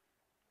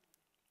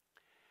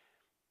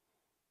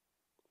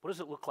 What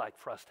does it look like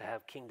for us to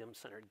have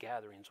kingdom-centered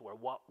gatherings where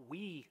what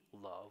we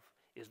love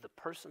is the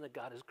person that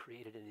God has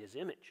created in his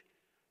image,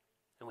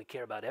 and we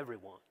care about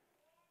everyone?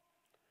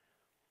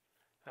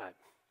 All right.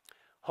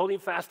 Holding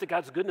fast to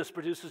God's goodness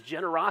produces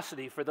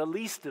generosity for the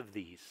least of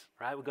these,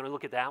 right? We're going to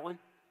look at that one.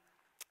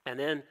 And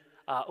then,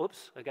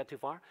 oops, I got too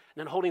far. And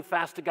then holding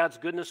fast to God's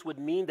goodness would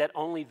mean that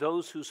only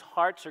those whose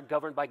hearts are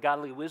governed by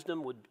godly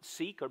wisdom would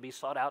seek or be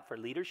sought out for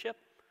leadership.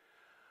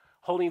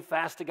 Holding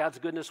fast to God's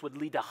goodness would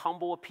lead to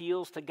humble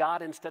appeals to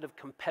God instead of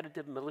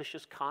competitive,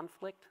 malicious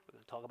conflict. We're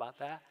going to talk about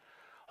that.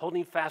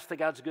 Holding fast to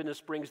God's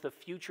goodness brings the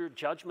future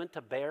judgment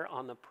to bear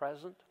on the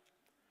present.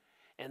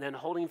 And then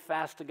holding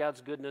fast to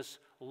God's goodness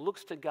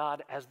looks to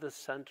God as the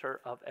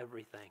center of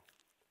everything.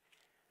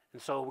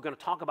 And so we're going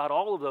to talk about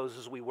all of those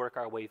as we work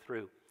our way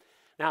through.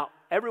 Now,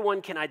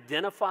 everyone can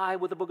identify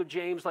with the book of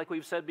James, like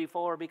we've said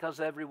before, because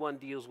everyone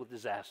deals with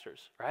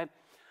disasters, right?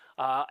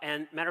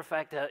 And matter of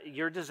fact,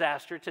 your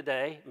disaster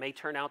today may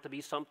turn out to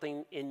be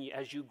something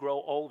as you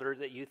grow older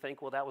that you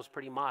think, well, that was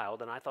pretty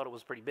mild, and I thought it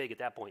was pretty big at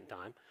that point in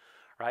time,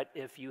 right?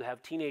 If you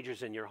have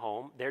teenagers in your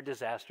home, their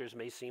disasters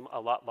may seem a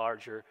lot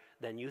larger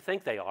than you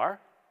think they are,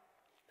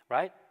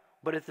 right?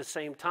 But at the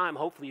same time,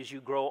 hopefully as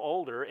you grow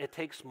older, it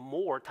takes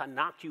more to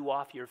knock you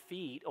off your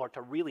feet or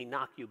to really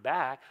knock you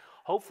back.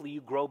 Hopefully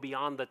you grow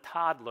beyond the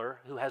toddler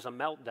who has a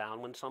meltdown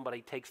when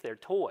somebody takes their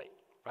toy,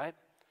 right?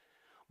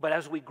 But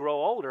as we grow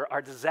older,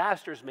 our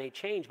disasters may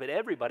change, but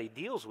everybody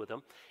deals with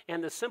them.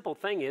 And the simple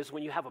thing is,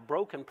 when you have a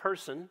broken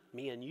person,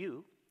 me and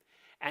you,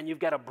 and you've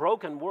got a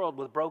broken world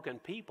with broken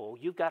people,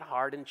 you've got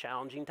hard and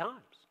challenging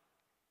times.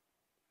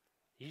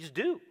 You just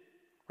do,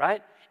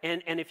 right?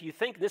 And if you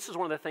think, this is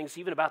one of the things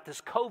even about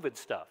this COVID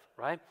stuff,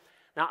 right?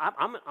 Now,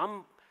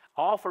 I'm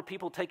all for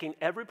people taking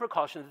every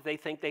precaution that they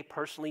think they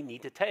personally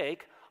need to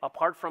take,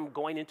 apart from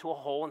going into a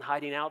hole and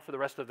hiding out for the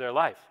rest of their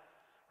life,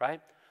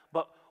 right?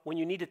 But when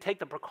you need to take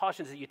the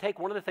precautions that you take,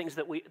 one of the things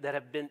that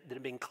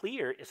have been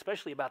clear,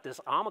 especially about this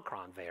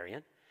Omicron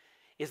variant,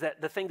 is that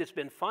the thing that's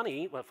been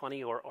funny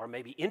or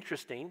maybe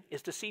interesting,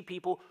 is to see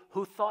people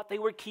who thought they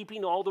were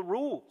keeping all the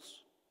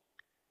rules,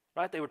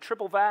 right? They were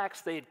triple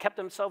vaxxed, they had kept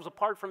themselves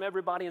apart from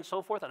everybody and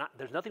so forth, and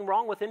there's nothing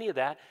wrong with any of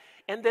that.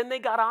 And then they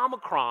got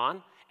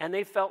Omicron, and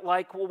they felt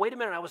like, well, wait a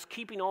minute, I was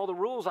keeping all the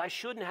rules, I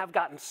shouldn't have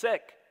gotten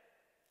sick.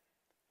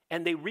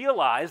 And they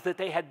realized that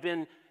they had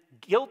been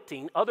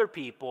guilting other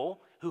people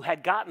who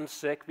had gotten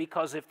sick,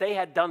 because if they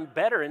had done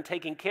better in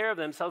taking care of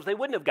themselves, they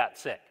wouldn't have got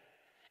sick.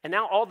 And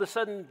now all of a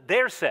sudden,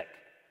 they're sick.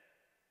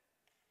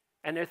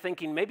 And they're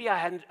thinking, maybe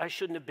I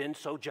shouldn't have been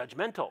so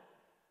judgmental,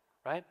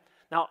 right?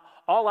 Now,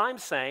 all I'm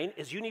saying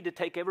is you need to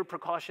take every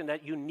precaution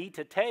that you need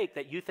to take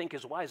that you think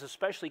is wise,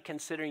 especially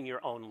considering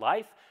your own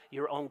life,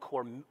 your own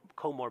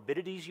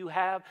comorbidities you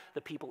have,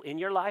 the people in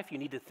your life. You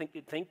need to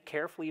think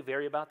carefully,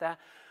 very about that.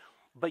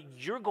 But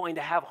you're going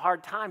to have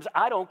hard times.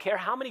 I don't care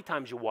how many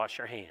times you wash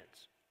your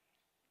hands.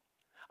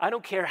 I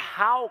don't care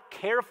how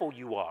careful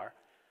you are.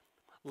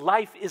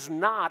 Life is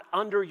not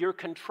under your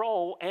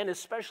control, and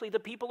especially the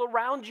people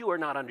around you are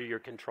not under your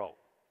control,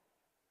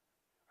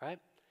 right?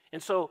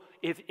 And so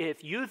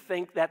if you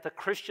think that the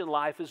Christian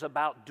life is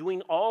about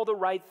doing all the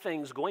right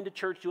things, going to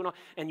church,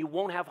 and you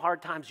won't have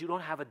hard times, you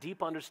don't have a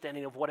deep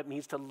understanding of what it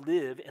means to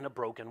live in a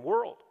broken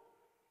world,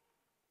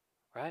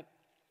 right?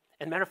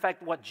 And matter of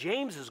fact, what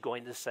James is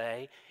going to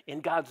say,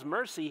 in God's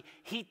mercy,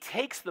 he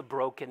takes the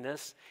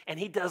brokenness and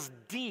he does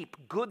deep,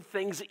 good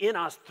things in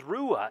us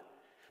through it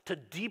to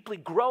deeply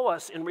grow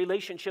us in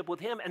relationship with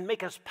him and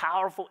make us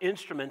powerful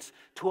instruments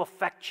to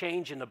affect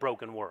change in the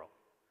broken world.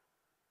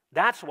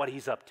 That's what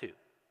he's up to,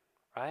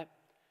 right?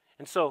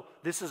 And so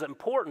this is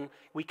important.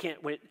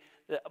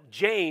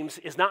 James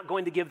is not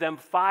going to give them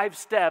 5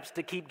 steps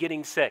to keep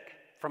getting sick,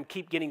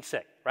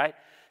 right?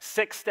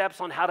 6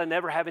 steps on how to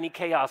never have any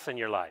chaos in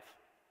your life.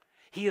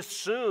 He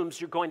assumes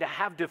you're going to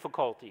have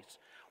difficulties.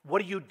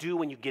 What do you do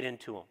when you get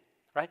into them,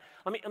 right?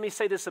 Let me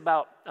say this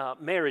about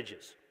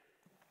marriages,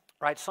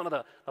 right? Some of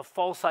the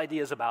false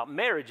ideas about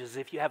marriage is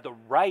if you have the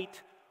right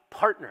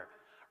partner,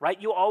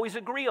 right? You always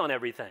agree on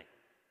everything,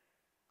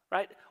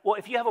 right? Well,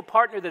 if you have a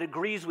partner that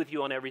agrees with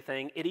you on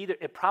everything,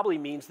 it probably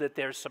means that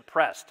they're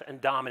suppressed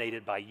and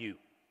dominated by you,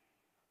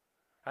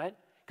 right?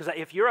 Because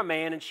if you're a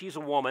man and she's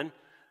a woman,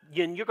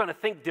 you're going to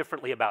think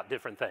differently about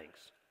different things,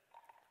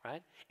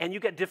 right? And you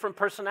get different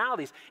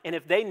personalities. And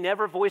if they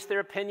never voice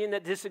their opinion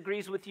that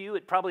disagrees with you,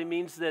 it probably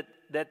means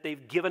that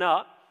they've given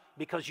up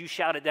because you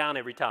shout it down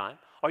every time,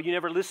 or you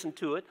never listen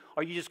to it,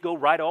 or you just go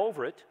right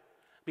over it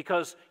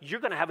because you're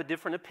going to have a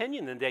different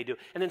opinion than they do.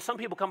 And then some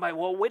people come by,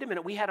 well, wait a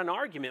minute, we had an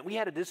argument, we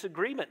had a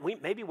disagreement,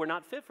 maybe we're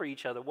not fit for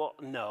each other. Well,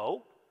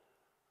 no.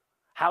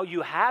 How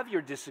you have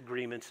your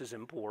disagreements is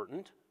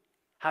important.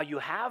 How you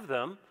have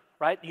them,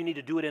 right? You need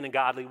to do it in a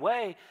godly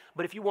way.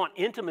 But if you want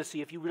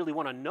intimacy, if you really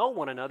want to know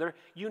one another,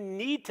 you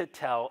need to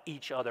tell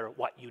each other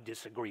what you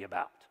disagree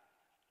about,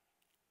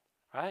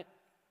 right?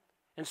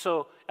 And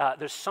so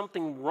there's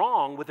something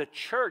wrong with a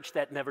church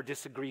that never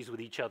disagrees with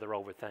each other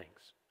over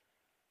things,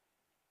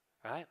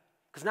 right?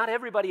 Because not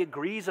everybody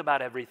agrees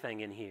about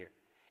everything in here.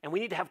 And we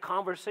need to have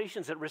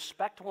conversations that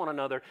respect one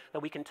another,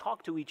 that we can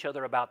talk to each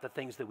other about the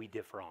things that we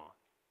differ on,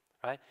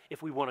 right?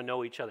 If we want to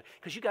know each other.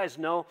 Because you guys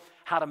know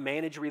how to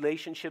manage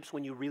relationships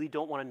when you really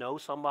don't want to know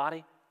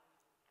somebody.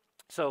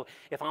 So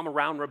if I'm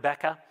around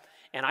Rebecca,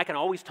 and I can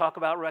always talk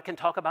about her, I can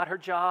talk about her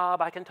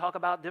job, I can talk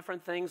about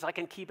different things, I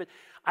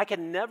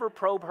can never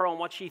probe her on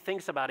what she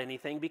thinks about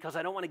anything because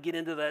I don't want to get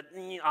into that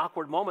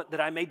awkward moment that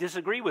I may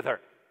disagree with her.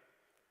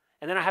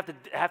 And then I have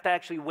to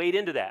actually wade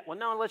into that. Well,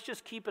 no, let's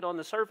just keep it on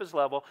the surface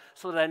level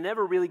so that I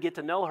never really get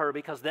to know her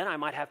because then I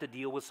might have to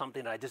deal with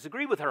something that I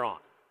disagree with her on,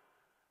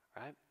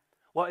 right?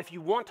 Well, if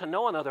you want to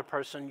know another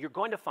person, you're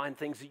going to find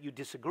things that you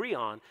disagree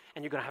on,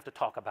 and you're going to have to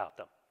talk about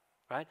them,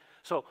 right?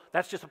 So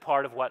that's just a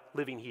part of what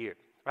living here,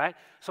 right?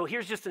 So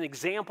here's just an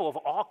example of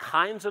all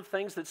kinds of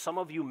things that some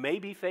of you may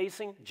be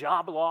facing: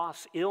 job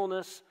loss,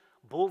 illness,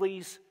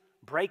 bullies,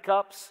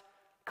 breakups,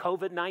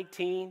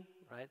 COVID-19,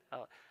 right?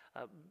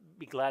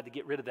 Be glad to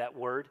get rid of that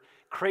word.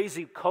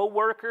 Crazy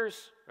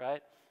coworkers,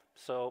 right?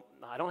 So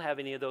I don't have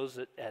any of those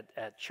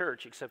at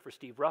church except for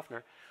Steve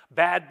Ruffner.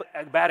 Bad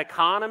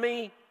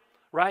economy,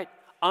 right?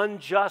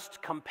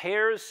 Unjust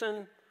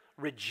comparison,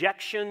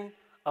 rejection,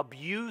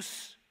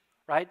 abuse,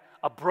 right?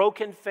 A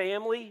broken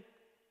family,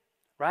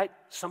 right?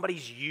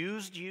 Somebody's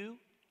used you,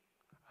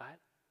 right?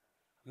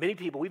 Many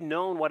people, we've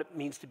known what it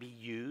means to be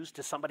used,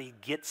 to somebody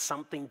get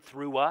something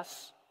through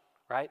us,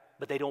 right?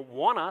 But they don't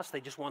want us, they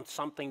just want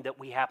something that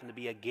we happen to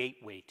be a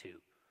gateway to,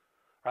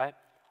 right?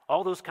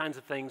 All those kinds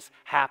of things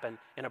happen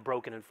in a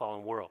broken and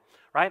fallen world,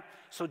 right?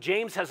 So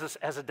James has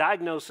a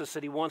diagnosis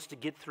that he wants to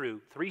get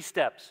through. 3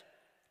 steps.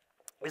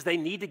 Is they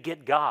need to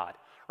get God,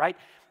 right?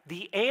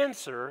 The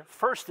answer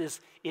first is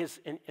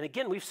and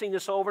again, we've seen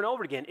this over and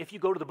over again. If you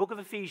go to the book of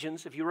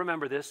Ephesians, if you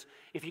remember this,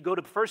 if you go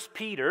to 1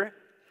 Peter,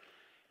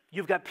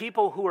 you've got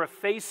people who are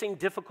facing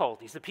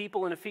difficulties. The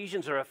people in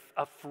Ephesians are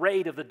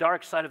afraid of the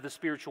dark side of the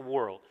spiritual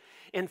world.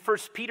 In 1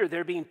 Peter,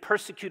 they're being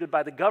persecuted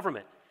by the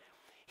government.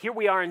 Here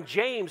we are in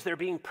James, they're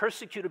being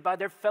persecuted by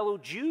their fellow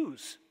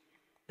Jews,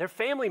 their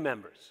family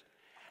members.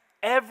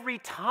 Every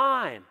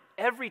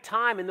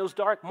time in those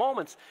dark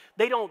moments,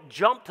 they don't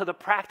jump to the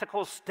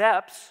practical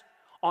steps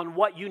on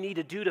what you need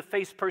to do to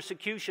face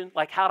persecution,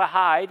 like how to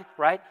hide,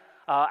 right?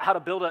 How to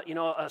build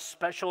a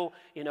special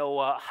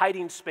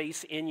hiding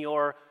space in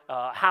your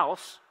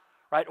house,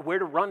 right? Where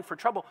to run for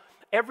trouble.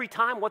 Every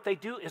time what they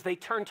do is they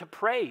turn to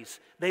praise.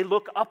 They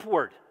look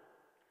upward.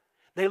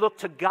 They look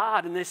to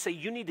God and they say,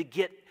 you need to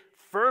get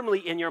firmly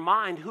in your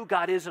mind who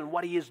God is and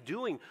what He is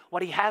doing,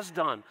 what He has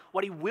done,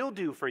 what He will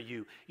do for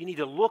you. You need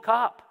to look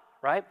up.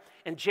 right?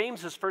 And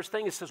James's first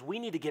thing, it says we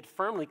need to get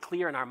firmly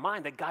clear in our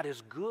mind that God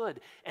is good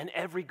and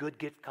every good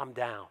gift come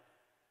down,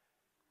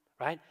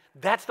 right?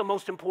 That's the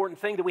most important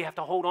thing that we have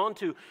to hold on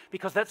to,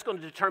 because that's going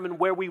to determine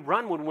where we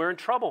run when we're in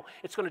trouble.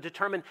 It's going to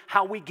determine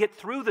how we get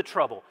through the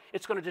trouble.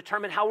 It's going to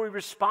determine how we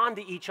respond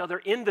to each other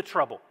in the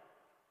trouble,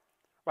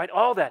 right?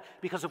 All that,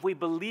 because if we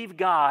believe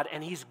God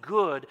and He's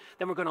good,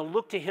 then we're going to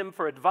look to Him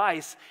for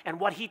advice, and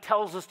what He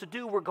tells us to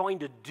do, we're going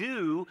to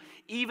do,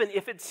 even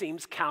if it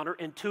seems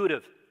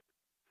counterintuitive,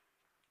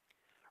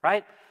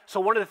 right? So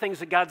one of the things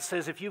that God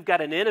says, if you've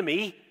got an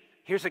enemy,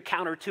 here's a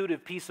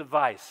counterintuitive piece of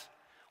advice.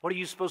 What are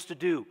you supposed to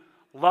do?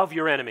 Love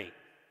your enemy.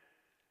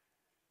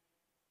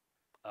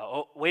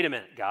 Oh, wait a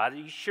minute, God, are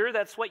you sure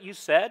that's what you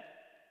said?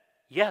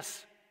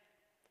 Yes.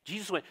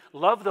 Jesus went,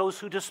 love those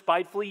who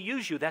despitefully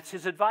use you. That's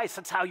His advice.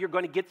 That's how you're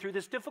going to get through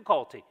this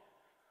difficulty.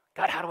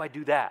 God, how do I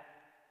do that?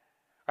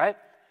 Right?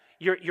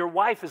 Your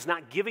wife is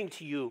not giving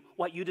to you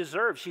what you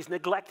deserve. She's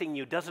neglecting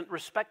you, doesn't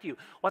respect you.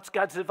 What's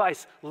God's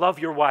advice? Love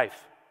your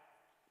wife.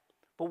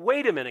 But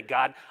wait a minute,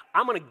 God,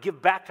 I'm going to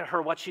give back to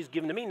her what she's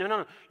given to me.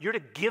 No. You're to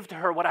give to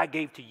her what I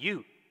gave to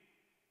you.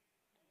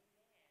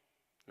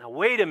 Now,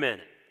 wait a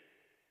minute,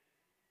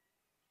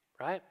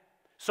 right?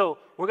 So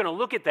we're going to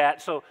look at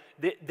that. So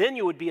then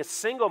you would be a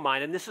single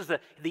mind, and this is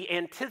the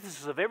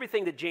antithesis of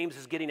everything that James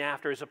is getting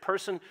after, is a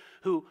person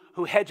who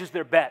hedges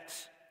their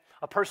bets,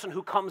 a person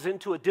who comes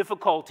into a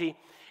difficulty,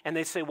 and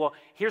they say, well,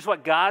 here's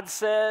what God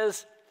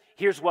says,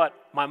 here's what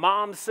my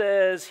mom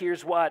says,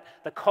 here's what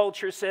the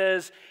culture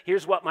says,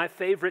 here's what my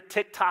favorite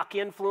TikTok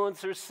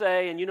influencers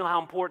say, and you know how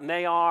important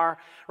they are,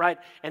 right?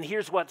 And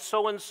here's what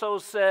so-and-so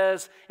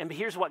says, and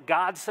here's what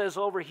God says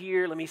over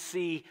here. Let me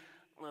see.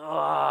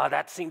 Oh,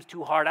 that seems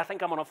too hard. I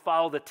think I'm going to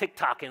follow the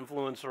TikTok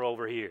influencer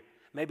over here.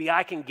 Maybe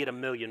I can get 1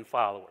 million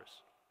followers,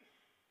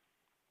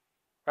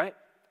 right?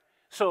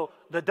 So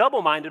the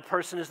double-minded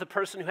person is the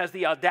person who has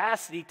the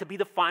audacity to be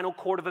the final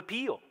court of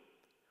appeal.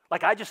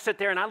 Like, I just sit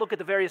there and I look at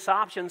the various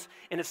options,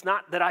 and it's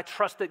not that I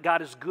trust that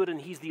God is good and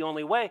He's the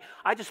only way.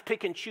 I just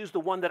pick and choose the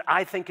one that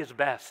I think is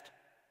best,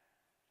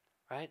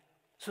 right?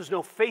 So there's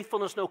no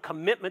faithfulness, no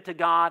commitment to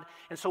God,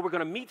 and so we're going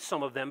to meet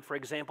some of them, for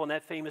example, in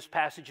that famous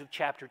passage of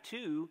chapter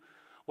 2,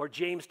 where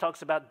James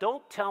talks about,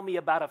 don't tell me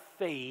about a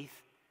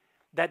faith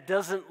that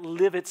doesn't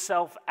live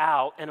itself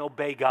out and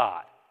obey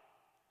God.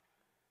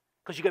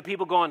 Because you got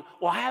people going,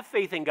 well, I have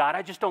faith in God,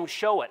 I just don't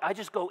show it. I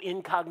just go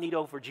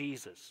incognito for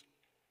Jesus.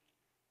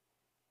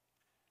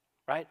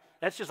 Right?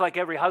 That's just like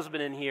every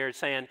husband in here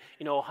saying,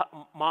 you know,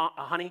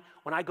 honey,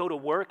 when I go to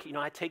work, you know,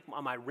 I take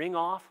my ring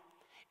off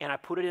and I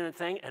put it in a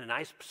thing, in a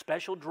nice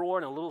special drawer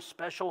and a little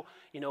special,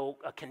 you know,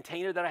 a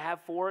container that I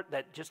have for it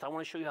that just, I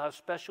want to show you how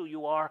special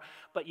you are.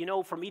 But, you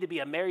know, for me to be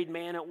a married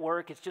man at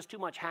work, it's just too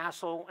much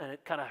hassle and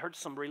it kind of hurts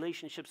some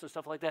relationships and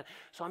stuff like that.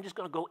 So I'm just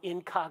going to go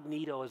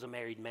incognito as a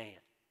married man.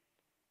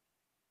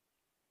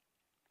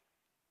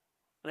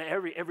 And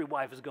every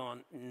wife is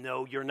going,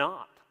 no, you're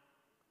not.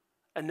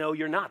 And no,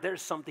 you're not.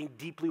 There's something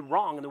deeply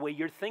wrong in the way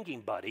you're thinking,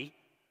 buddy.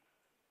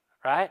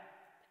 Right?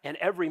 And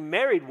every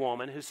married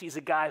woman who sees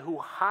a guy who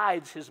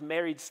hides his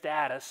married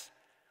status,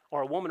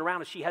 or a woman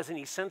around, if she has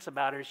any sense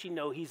about her, she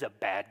knows he's a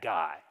bad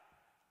guy.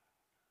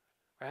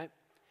 Right?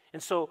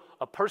 And so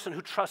a person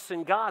who trusts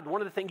in God, one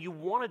of the things you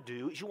want to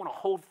do is you want to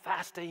hold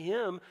fast to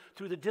Him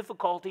through the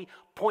difficulty,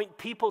 point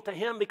people to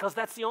Him, because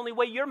that's the only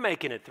way you're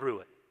making it through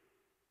it.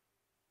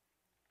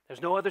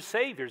 There's no other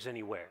saviors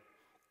anywhere.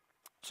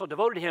 So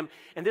devoted to Him,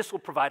 and this will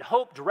provide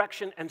hope,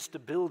 direction, and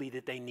stability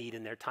that they need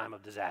in their time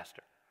of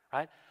disaster,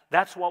 right?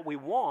 That's what we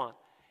want,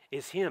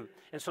 is Him.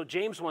 And so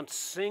James wants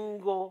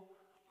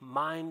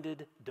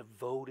single-minded,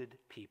 devoted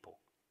people,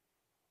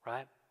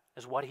 right?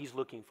 Is what he's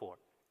looking for.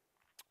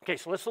 Okay,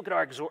 so let's look at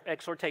our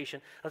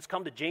exhortation. Let's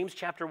come to James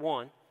chapter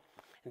 1,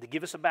 and to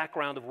give us a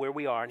background of where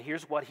we are. And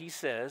here's what he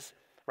says,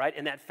 right,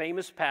 in that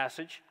famous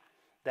passage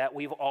that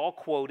we've all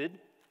quoted,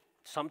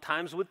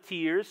 sometimes with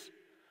tears,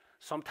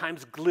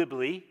 sometimes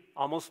glibly,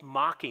 almost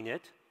mocking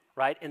it,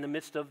 right, in the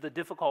midst of the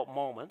difficult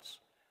moments.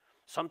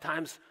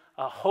 Sometimes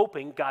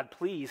hoping, God,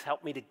 please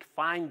help me to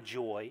find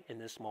joy in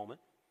this moment.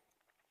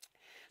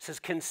 It says,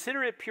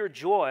 consider it pure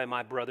joy,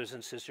 my brothers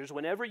and sisters,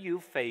 whenever you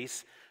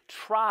face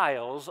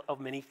trials of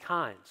many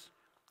kinds.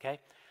 Okay?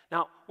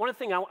 Now, one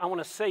thing I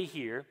want to say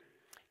here,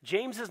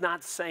 James is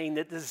not saying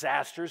that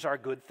disasters are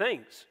good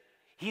things.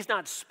 He's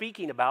not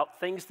speaking about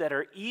things that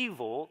are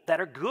evil that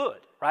are good,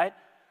 right?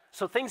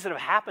 So things that have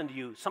happened to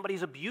you,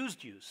 somebody's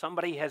abused you,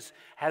 somebody has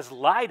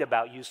lied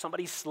about you,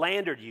 somebody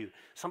slandered you,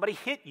 somebody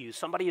hit you,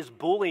 somebody is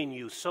bullying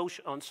you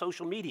on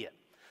social media,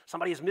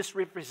 somebody is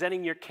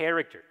misrepresenting your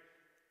character,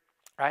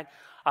 right?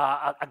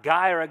 A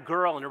guy or a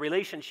girl in a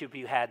relationship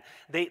you had,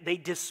 they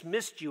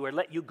dismissed you or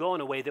let you go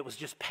in a way that was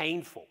just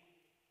painful,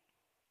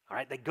 all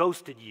right? They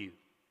ghosted you,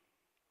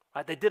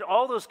 right? They did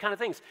all those kind of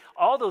things.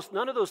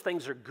 None of those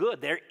things are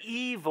good. They're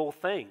evil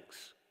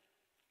things,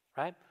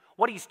 right?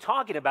 What he's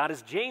talking about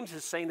is James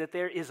is saying that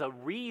there is a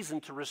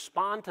reason to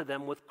respond to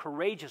them with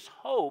courageous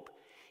hope,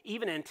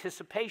 even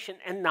anticipation,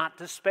 and not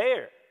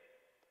despair,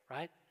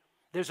 right?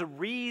 There's a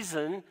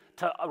reason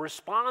to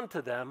respond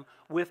to them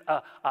with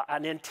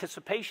an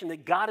anticipation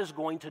that God is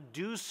going to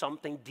do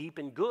something deep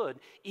and good,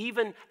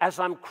 even as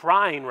I'm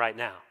crying right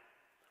now,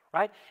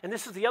 right? And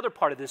this is the other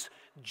part of this.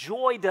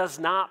 Joy does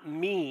not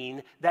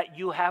mean that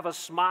you have a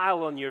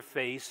smile on your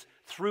face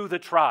through the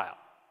trial.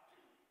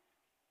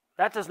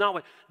 That does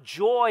not.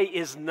 Joy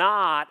is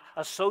not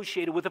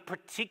associated with a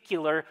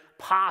particular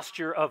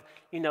posture of,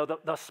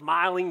 the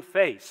smiling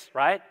face,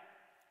 right?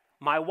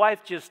 My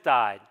wife just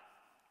died.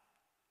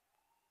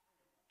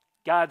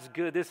 God's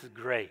good, this is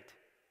great.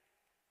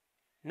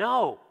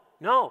 No.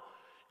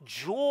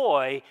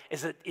 Joy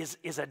is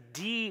a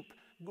deep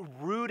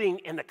rooting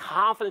in the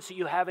confidence that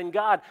you have in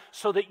God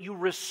so that you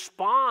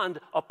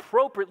respond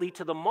appropriately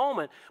to the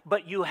moment,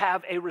 but you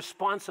have a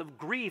response of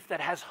grief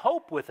that has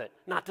hope with it,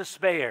 not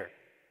despair.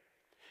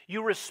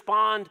 You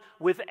respond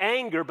with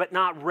anger, but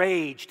not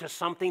rage to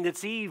something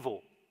that's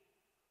evil.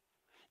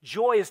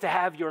 Joy is to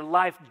have your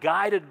life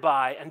guided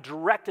by and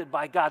directed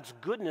by God's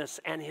goodness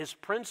and His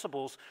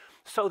principles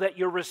so that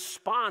your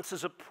response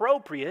is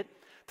appropriate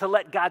to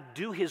let God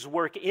do His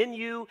work in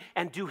you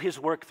and do His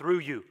work through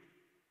you.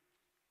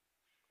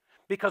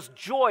 Because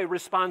joy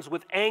responds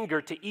with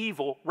anger to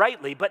evil,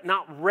 rightly, but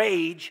not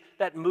rage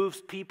that moves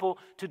people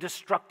to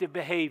destructive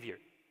behavior.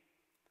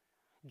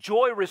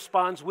 Joy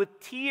responds with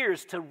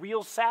tears to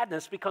real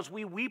sadness because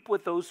we weep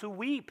with those who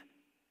weep.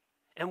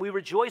 And we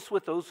rejoice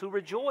with those who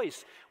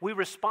rejoice. We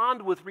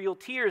respond with real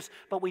tears,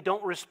 but we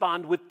don't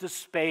respond with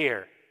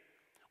despair.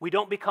 We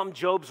don't become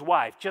Job's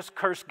wife, just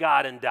curse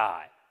God and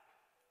die.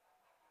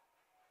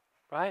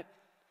 Right?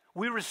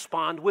 We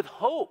respond with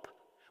hope,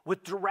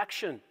 with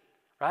direction,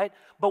 right?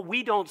 But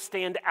we don't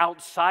stand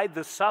outside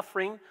the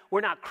suffering. We're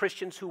not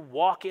Christians who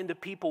walk into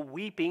people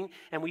weeping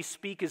and we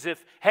speak as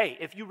if, hey,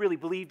 if you really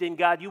believed in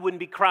God, you wouldn't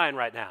be crying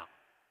right now.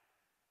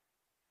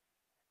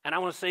 And I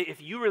want to say,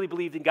 if you really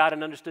believed in God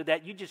and understood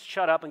that, you just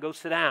shut up and go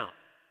sit down.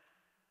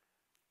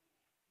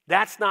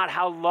 That's not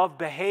how love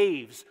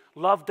behaves.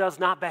 Love does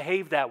not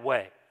behave that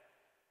way,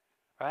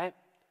 right?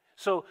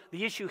 So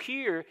the issue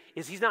here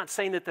is he's not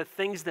saying that the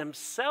things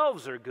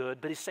themselves are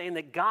good, but he's saying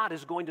that God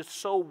is going to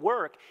so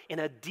work in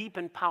a deep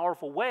and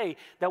powerful way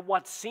that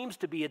what seems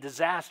to be a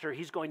disaster,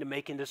 he's going to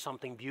make into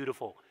something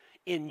beautiful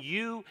in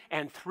you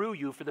and through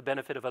you for the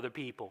benefit of other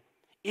people,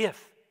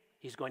 if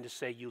he's going to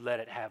say you let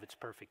it have its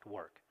perfect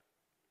work.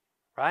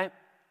 Right?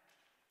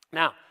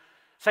 Now,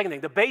 second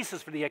thing, the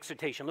basis for the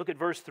exhortation. Look at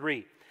verse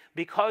 3.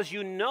 Because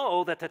you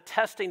know that the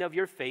testing of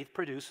your faith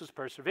produces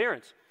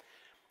perseverance.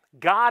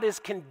 God is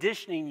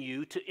conditioning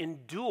you to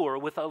endure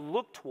with a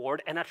look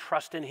toward and a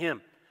trust in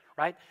Him.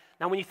 Right?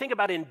 Now, when you think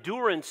about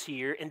endurance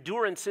here,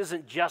 endurance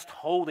isn't just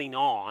holding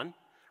on.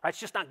 Right? It's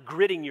just not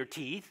gritting your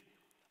teeth,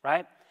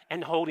 right,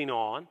 and holding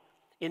on.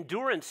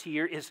 Endurance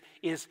here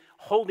is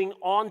holding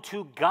on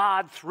to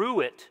God through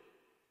it.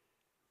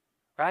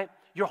 Right?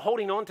 You're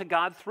holding on to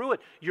God through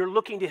it. You're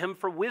looking to Him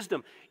for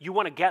wisdom. You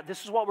want to get,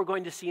 this is what we're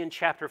going to see in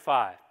chapter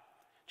 5.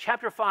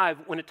 Chapter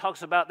 5, when it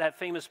talks about that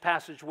famous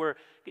passage where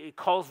it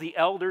calls the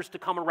elders to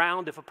come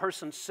around. If a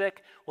person's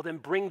sick, well then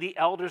bring the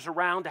elders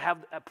around to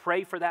have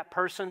pray for that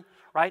person,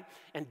 right?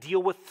 And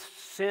deal with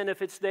sin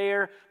if it's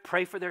there.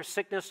 Pray for their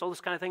sickness, all those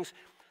kind of things.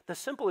 The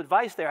simple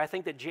advice there, I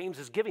think, that James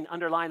is giving,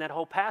 underlying that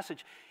whole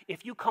passage,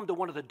 if you come to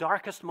one of the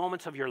darkest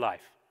moments of your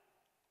life,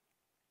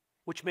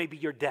 which may be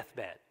your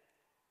deathbed,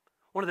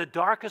 one of the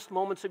darkest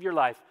moments of your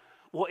life.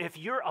 Well, if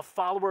you're a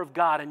follower of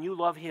God and you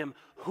love Him,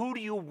 who do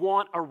you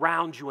want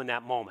around you in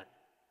that moment?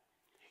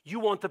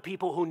 You want the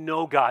people who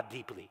know God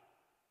deeply.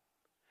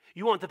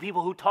 You want the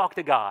people who talk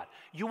to God.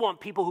 You want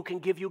people who can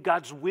give you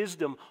God's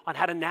wisdom on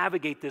how to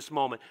navigate this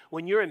moment.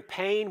 When you're in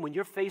pain, when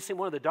you're facing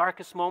one of the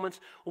darkest moments,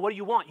 well, what do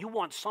you want? You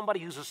want somebody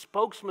who's a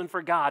spokesman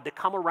for God to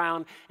come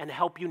around and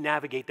help you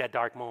navigate that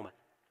dark moment.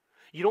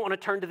 You don't want to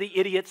turn to the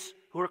idiots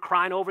who are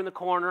crying over in the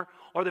corner,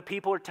 or the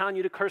people who are telling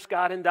you to curse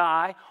God and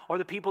die, or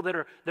the people that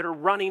are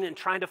running and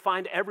trying to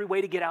find every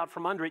way to get out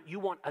from under it. You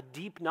want a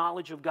deep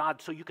knowledge of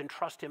God so you can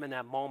trust Him in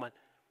that moment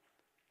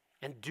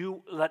and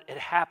let it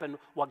happen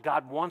what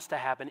God wants to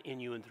happen in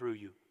you and through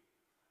you,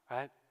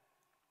 right?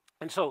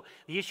 And so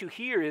the issue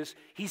here is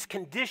He's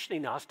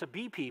conditioning us to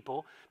be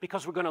people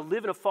because we're going to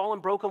live in a fallen,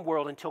 broken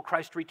world until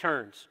Christ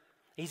returns.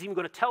 He's even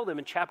going to tell them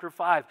in chapter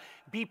 5,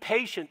 be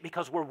patient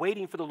because we're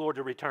waiting for the Lord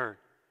to return.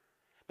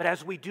 But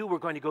as we do, we're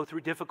going to go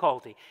through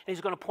difficulty. And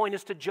He's going to point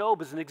us to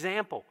Job as an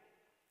example,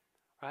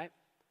 right?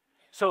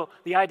 So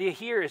the idea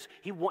here is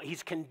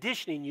He's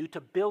conditioning you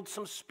to build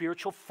some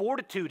spiritual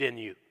fortitude in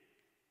you.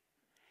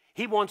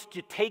 He wants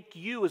to take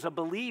you as a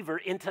believer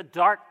into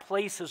dark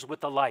places with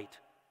the light.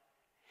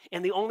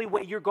 And the only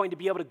way you're going to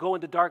be able to go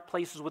into dark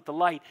places with the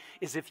light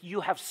is if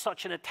you have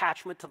such an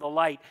attachment to the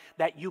light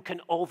that you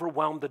can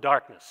overwhelm the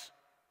darkness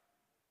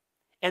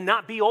and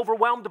not be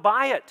overwhelmed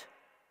by it.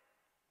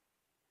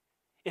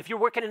 If you're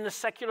working in a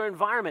secular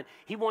environment,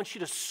 He wants you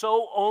to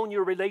so own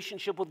your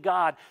relationship with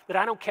God that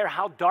I don't care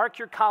how dark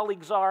your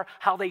colleagues are,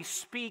 how they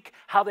speak,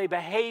 how they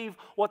behave,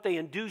 what they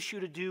induce you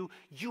to do,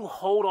 you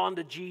hold on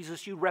to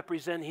Jesus, you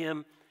represent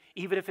Him,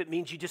 even if it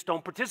means you just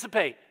don't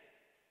participate.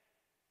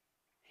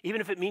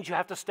 Even if it means you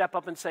have to step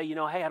up and say, you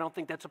know, hey, I don't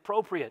think that's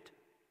appropriate.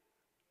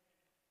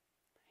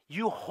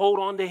 You hold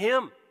on to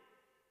him,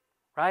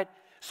 right?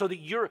 So that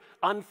you're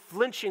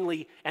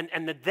unflinchingly,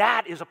 and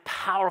that is a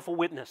powerful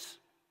witness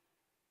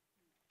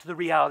to the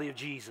reality of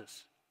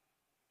Jesus,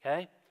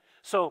 okay?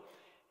 So,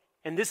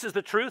 and this is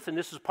the truth, and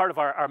this is part of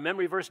our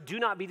memory verse. Do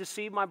not be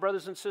deceived, my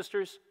brothers and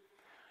sisters.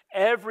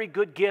 Every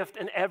good gift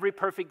and every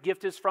perfect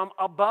gift is from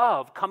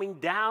above, coming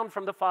down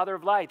from the Father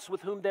of lights,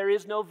 with whom there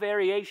is no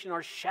variation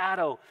or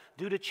shadow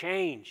due to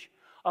change.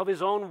 Of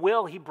his own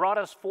will, he brought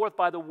us forth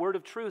by the word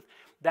of truth,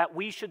 that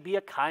we should be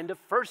a kind of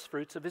first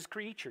fruits of his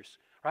creatures,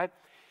 right?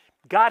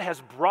 God has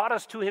brought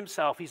us to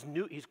himself. He's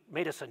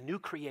made us a new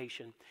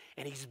creation,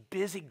 and he's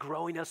busy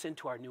growing us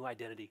into our new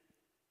identity.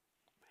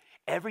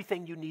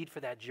 Everything you need for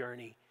that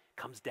journey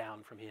comes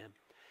down from him.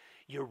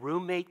 Your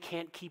roommate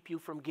can't keep you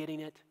from getting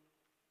it.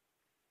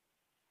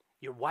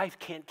 Your wife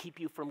can't keep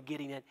you from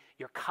getting it.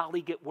 Your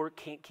colleague at work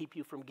can't keep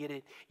you from getting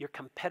it. Your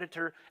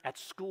competitor at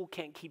school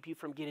can't keep you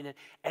from getting it.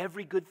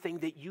 Every good thing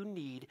that you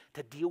need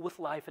to deal with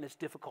life and its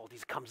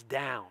difficulties comes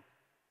down.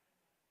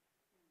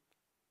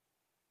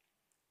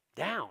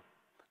 Down.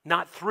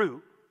 Not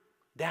through,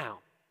 down.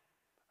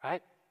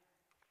 Right?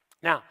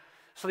 Now,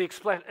 so the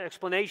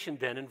explanation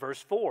then in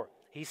verse 4,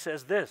 he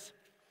says this,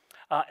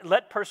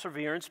 let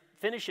perseverance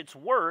finish its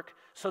work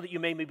so that you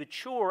may be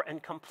mature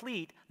and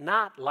complete,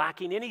 not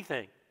lacking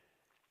anything.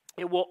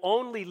 It will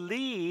only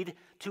lead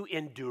to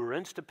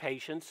endurance, to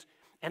patience,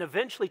 and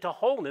eventually to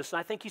wholeness. And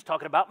I think he's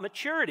talking about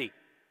maturity,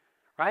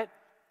 right?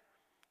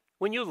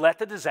 When you let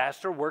the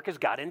disaster work as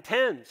God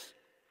intends,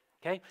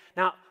 okay?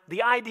 Now,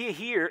 the idea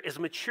here is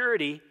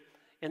maturity,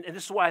 and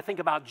this is why I think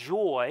about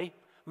joy.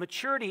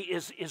 Maturity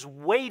is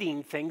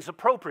weighting things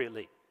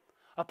appropriately.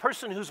 A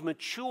person who's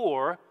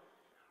mature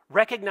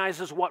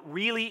recognizes what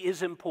really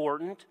is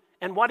important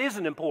and what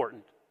isn't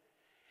important.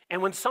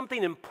 And when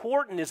something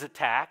important is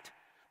attacked,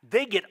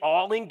 they get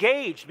all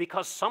engaged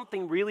because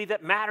something really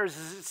that matters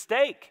is at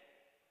stake.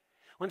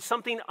 When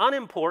something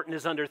unimportant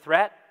is under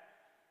threat,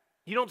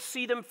 you don't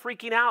see them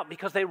freaking out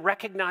because they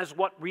recognize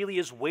what really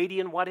is weighty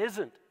and what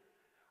isn't,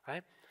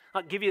 right?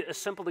 I'll give you a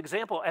simple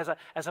example.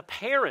 As a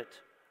parent,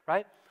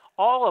 right?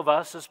 All of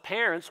us as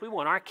parents, we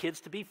want our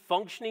kids to be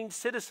functioning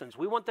citizens.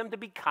 We want them to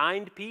be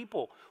kind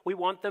people. We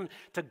want them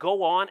to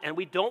go on, and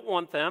we don't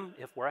want them,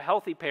 if we're a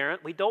healthy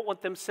parent, we don't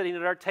want them sitting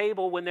at our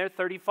table when they're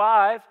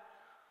 35,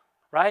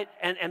 right?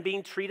 And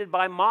being treated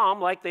by mom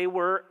like they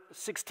were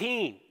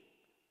 16,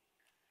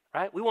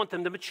 right? We want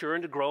them to mature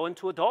and to grow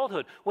into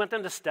adulthood. We want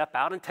them to step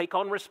out and take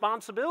on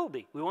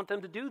responsibility. We want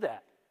them to do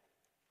that,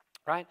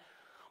 right?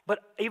 But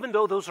even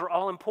though those are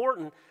all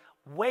important,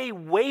 way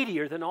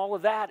weightier than all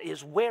of that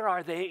is where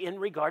are they in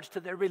regards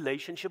to their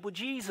relationship with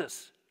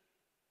Jesus?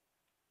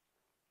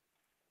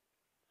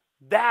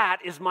 That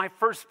is my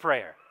first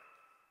prayer,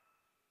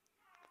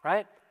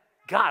 right?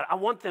 God, I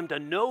want them to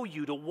know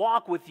you, to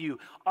walk with you.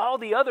 All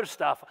the other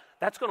stuff,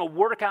 that's going to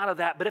work out of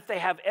that. But if they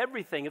have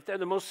everything, if they're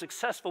the most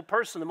successful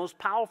person, the most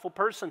powerful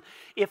person,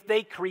 if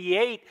they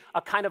create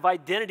a kind of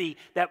identity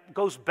that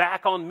goes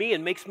back on me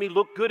and makes me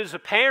look good as a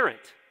parent,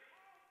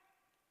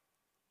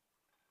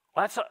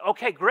 well,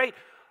 okay, great.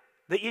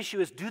 The issue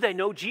is, do they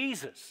know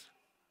Jesus?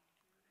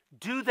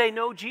 Do they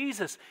know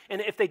Jesus? And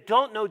if they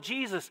don't know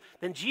Jesus,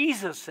 then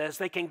Jesus says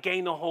they can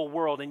gain the whole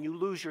world, and you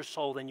lose your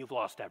soul, then you've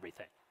lost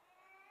everything.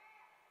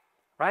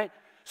 Right?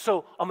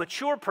 So a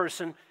mature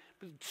person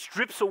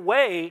strips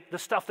away the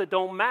stuff that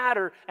don't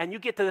matter, and you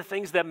get to the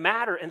things that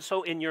matter. And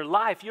so in your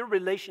life, your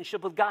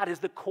relationship with God is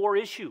the core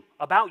issue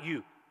about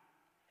you.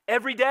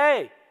 Every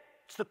day,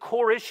 it's the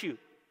core issue.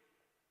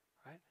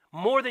 Right?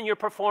 More than your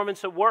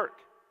performance at work,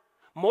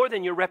 more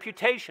than your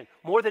reputation,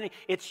 more than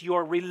it's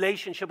your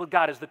relationship with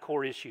God is the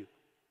core issue.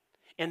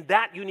 And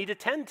that you need to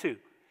tend to.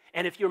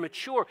 And if you're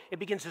mature, it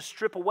begins to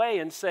strip away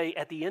and say,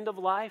 at the end of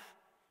life,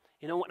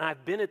 you know what, and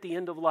I've been at the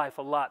end of life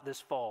a lot this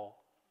fall.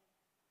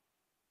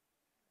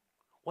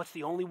 What's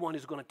the only one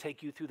who's going to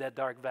take you through that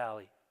dark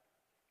valley?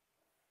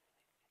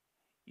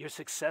 Your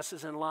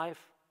successes in life,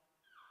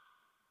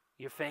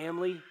 your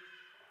family,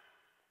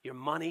 your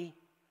money,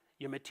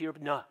 your material,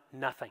 no,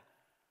 nothing.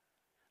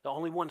 The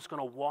only one that's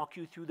going to walk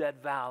you through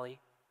that valley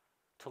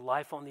to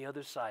life on the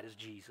other side is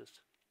Jesus.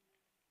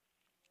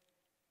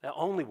 The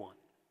only one,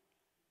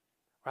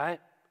 right?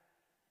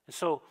 And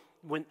so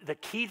when the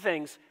key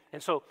things,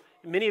 and so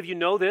many of you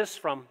know this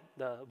from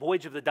the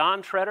Voyage of the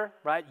Dawn Treader,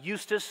 right?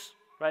 Eustace,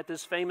 right?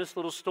 This famous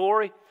little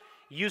story.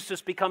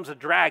 Eustace becomes a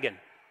dragon,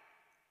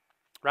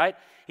 right?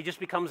 He just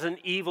becomes an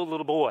evil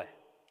little boy.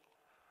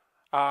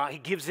 He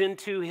gives in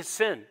to his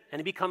sin, and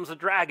he becomes a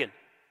dragon.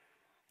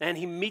 And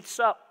he meets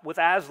up with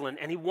Aslan,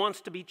 and he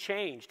wants to be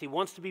changed. He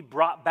wants to be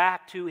brought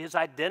back to his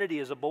identity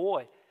as a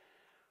boy.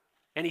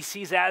 And he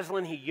sees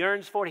Aslan, he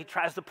yearns for it. He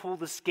tries to pull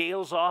the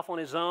scales off on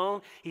his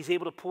own. He's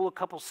able to pull a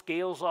couple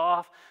scales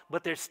off,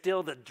 but there's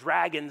still the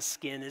dragon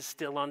skin is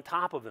still on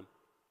top of him.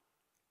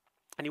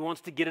 And he wants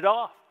to get it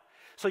off.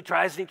 So he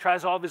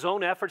tries all of his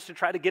own efforts to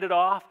try to get it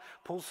off,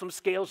 pulls some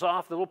scales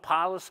off, the little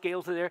pile of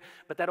scales are there,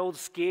 but that old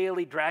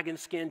scaly dragon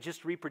skin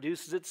just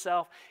reproduces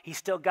itself. He's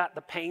still got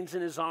the pains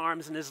in his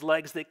arms and his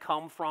legs that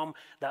come from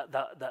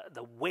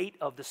the weight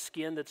of the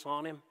skin that's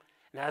on him.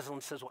 And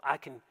Aslan says, well, I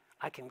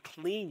can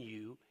clean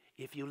you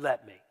if you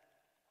let me.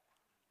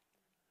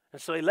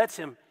 And so he lets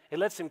him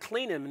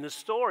clean him. In the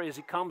story, as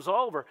he comes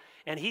over,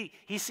 and he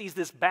sees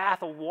this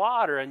bath of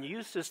water, and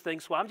Eustace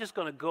thinks, well, I'm just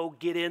going to go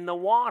get in the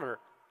water.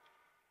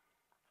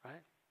 Right?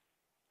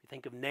 You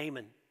think of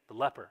Naaman, the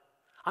leper.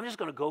 I'm just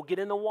going to go get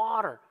in the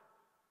water.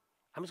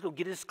 I'm just going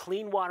to get this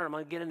clean water. I'm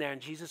going to get in there.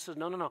 And Jesus says,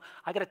 no.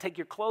 I got to take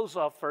your clothes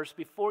off first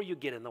before you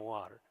get in the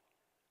water.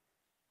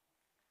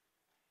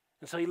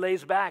 And so he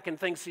lays back and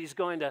thinks he's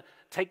going to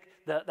take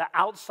the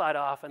outside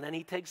off, and then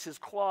he takes his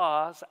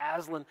claws,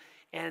 Aslan,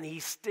 and he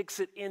sticks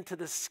it into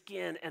the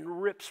skin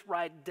and rips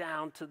right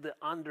down to the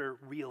under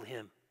real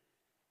him.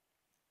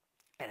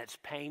 And it's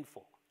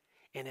painful,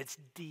 and it's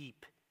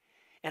deep,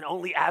 and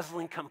only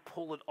Aslan can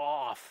pull it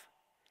off.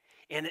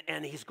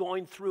 And he's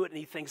going through it, and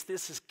he thinks,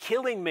 this is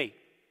killing me.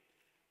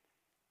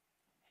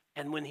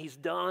 And when he's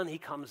done, he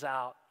comes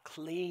out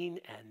clean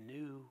and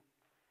new.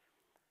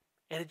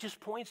 And it just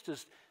points to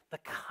the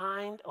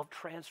kind of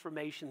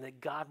transformation that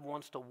God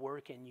wants to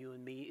work in you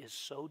and me is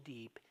so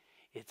deep,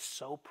 it's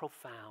so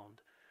profound.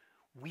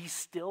 We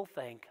still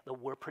think that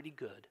we're pretty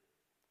good.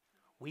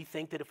 We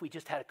think that if we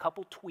just had a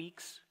couple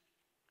tweaks,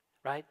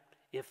 right?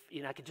 If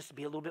I could just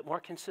be a little bit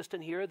more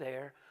consistent here or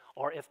there,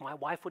 or if my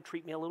wife would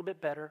treat me a little bit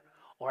better,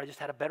 or I just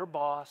had a better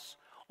boss,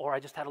 or I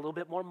just had a little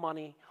bit more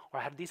money, or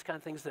I had these kind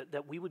of things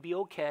that we would be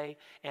okay.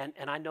 And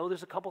I know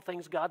there's a couple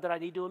things, God, that I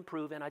need to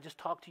improve, and I just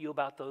talked to you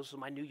about those in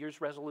my New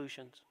Year's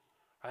resolutions.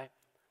 Right?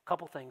 A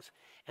couple things.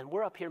 And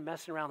we're up here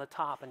messing around the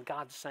top, and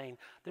God's saying,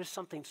 there's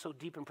something so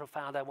deep and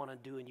profound I want to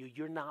do in you.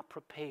 You're not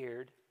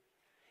prepared.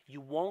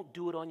 You won't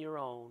do it on your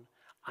own.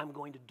 I'm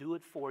going to do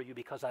it for you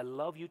because I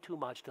love you too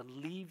much to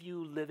leave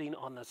you living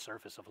on the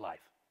surface of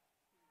life.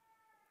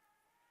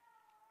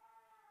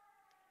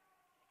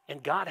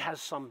 And God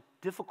has some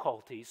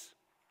difficulties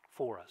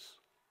for us,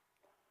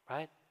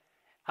 right?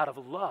 Out of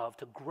love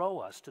to grow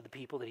us to the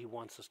people that he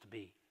wants us to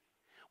be.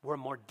 We're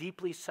more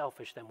deeply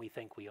selfish than we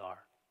think we are.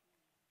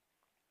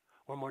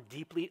 We're more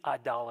deeply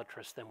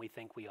idolatrous than we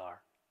think we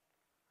are.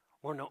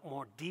 We're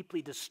more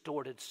deeply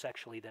distorted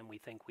sexually than we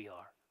think we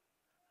are.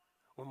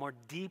 We're more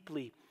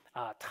deeply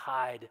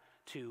tied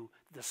to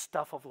the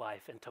stuff of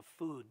life and to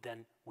food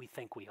than we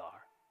think we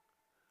are.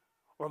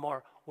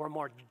 We're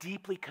more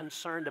deeply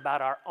concerned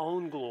about our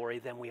own glory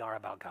than we are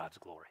about God's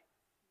glory.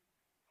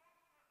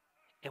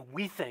 And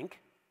we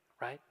think,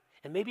 right?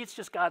 And maybe it's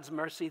just God's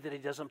mercy that he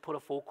doesn't put a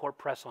full court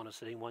press on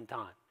us at any one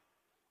time,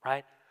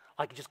 right?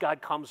 Like just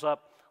God comes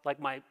up, like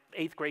my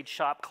 8th grade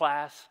shop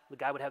class, the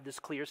guy would have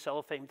this clear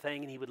cellophane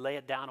thing, and he would lay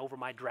it down over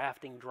my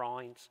drafting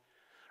drawings.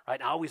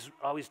 Right?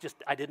 And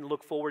I didn't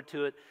look forward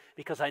to it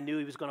because I knew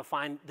he was going to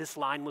find this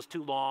line was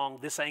too long,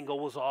 this angle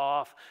was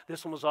off,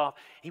 this one was off.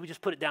 He would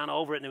just put it down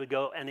over it, and it would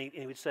go, and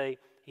he would say,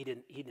 he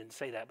didn't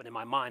say that, but in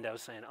my mind I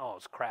was saying, oh,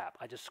 it's crap.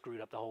 I just screwed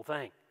up the whole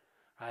thing,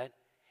 right?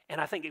 And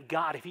I think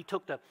if he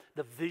took the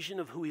vision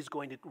of who he's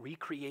going to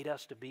recreate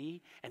us to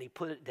be, and he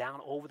put it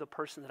down over the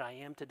person that I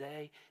am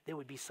today, there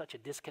would be such a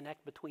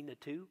disconnect between the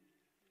two.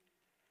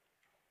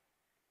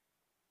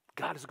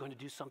 God is going to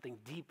do something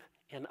deep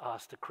in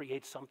us to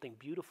create something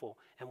beautiful,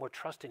 and we're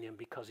trusting him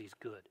because he's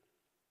good.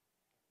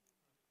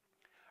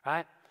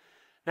 Right?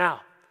 Now,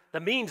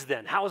 the means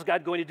then, how is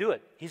God going to do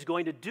it? He's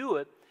going to do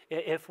it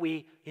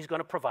he's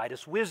going to provide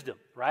us wisdom,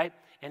 right?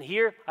 And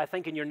here, I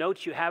think in your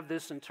notes you have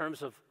this in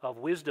terms of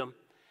wisdom,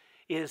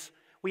 is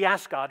we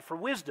ask God for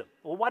wisdom.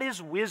 Well, what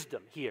is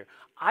wisdom here?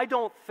 I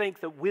don't think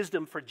that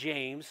wisdom for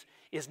James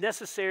is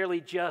necessarily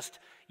just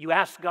you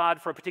ask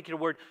God for a particular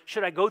word.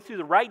 Should I go through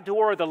the right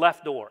door or the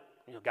left door?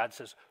 God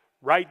says,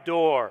 right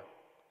door.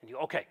 And you,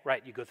 okay,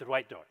 right, you go through the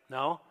right door.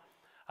 No.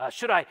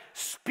 Should I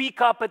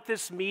speak up at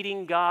this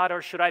meeting, God,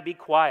 or should I be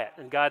quiet?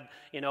 And God,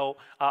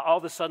 all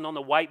of a sudden on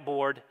the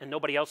whiteboard, and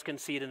nobody else can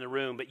see it in the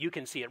room, but you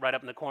can see it right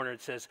up in the corner.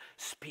 It says,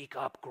 speak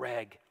up,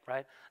 Greg,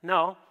 right?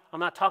 No, I'm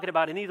not talking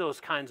about any of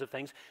those kinds of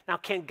things. Now,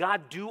 can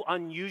God do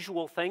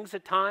unusual things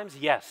at times?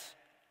 Yes.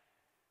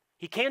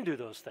 He can do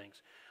those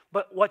things.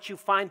 But what you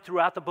find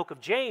throughout the book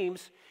of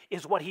James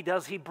is what he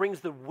does. He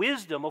brings the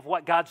wisdom of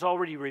what God's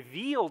already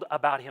revealed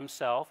about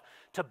himself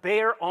to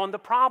bear on the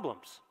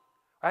problems,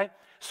 right?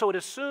 So it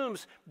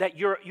assumes that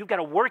you've got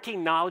a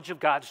working knowledge of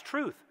God's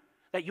truth,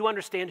 that you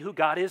understand who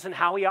God is and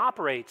how he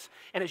operates.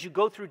 And as you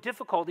go through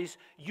difficulties,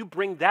 you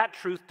bring that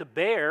truth to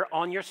bear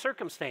on your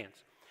circumstance.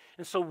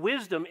 And so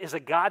wisdom is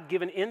a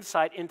God-given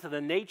insight into the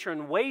nature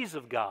and ways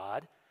of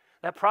God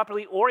that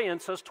properly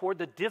orients us toward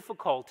the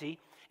difficulty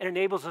and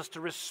enables us to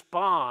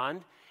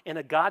respond in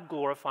a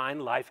God-glorifying,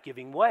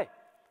 life-giving way,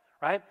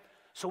 right?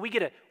 So we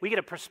get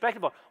a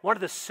perspective on one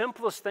of the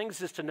simplest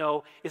things is to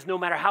know is no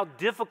matter how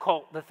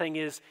difficult the thing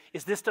is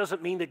this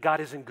doesn't mean that God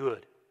isn't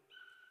good.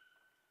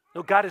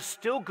 No, God is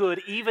still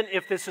good even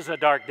if this is a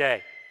dark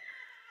day.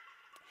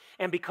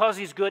 And because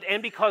he's good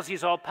and because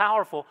he's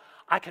all-powerful,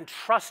 I can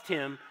trust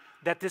him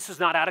that this is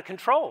not out of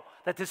control,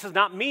 that this is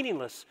not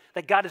meaningless,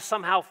 that God has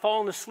somehow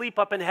fallen asleep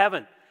up in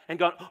heaven and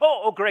gone,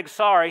 oh, Greg,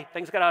 sorry,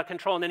 things got out of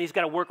control, and then he's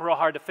got to work real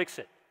hard to fix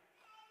it,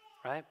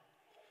 right?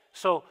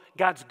 So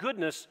God's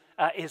goodness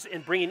is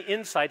in bringing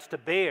insights to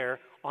bear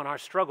on our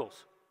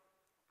struggles.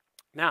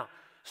 Now,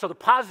 so the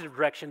positive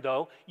direction,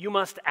 though, you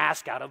must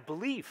ask out of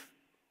belief,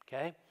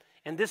 okay?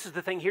 And this is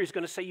the thing here. He's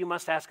going to say you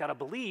must ask out of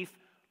belief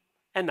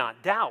and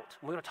not doubt.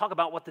 We're going to talk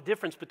about what the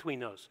difference between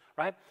those,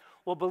 right?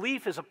 Well,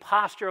 belief is a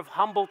posture of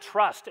humble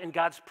trust in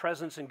God's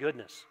presence and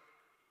goodness,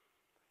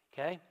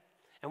 okay?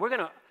 And we're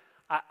going to,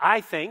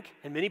 I think,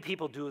 and many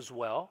people do as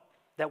well,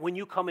 that when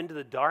you come into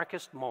the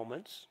darkest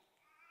moments,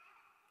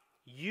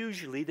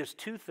 usually there's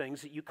two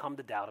things that you come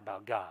to doubt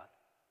about God.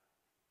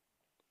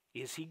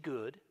 Is he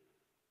good?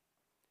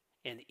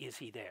 And is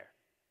he there?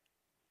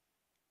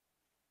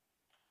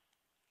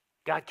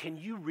 God, can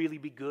you really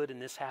be good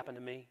and this happened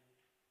to me?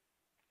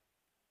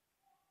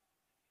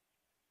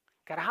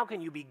 God, how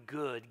can you be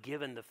good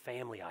given the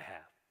family I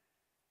have?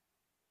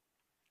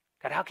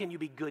 God, how can you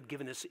be good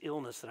given this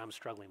illness that I'm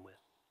struggling with?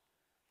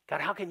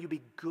 God, how can you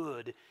be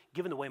good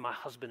given the way my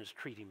husband is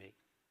treating me?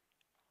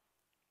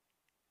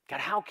 God,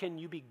 how can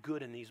you be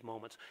good in these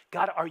moments?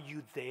 God, are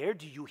you there?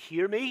 Do you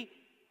hear me?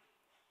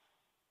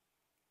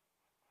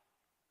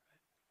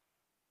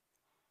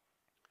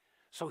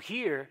 So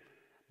here,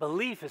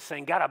 belief is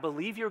saying, God, I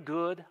believe you're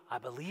good. I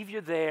believe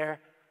you're there.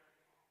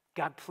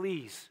 God,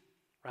 please,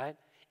 right?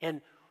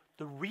 And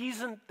the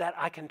reason that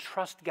I can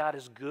trust God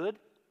is good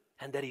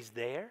and that he's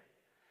there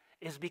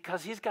is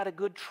because he's got a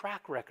good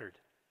track record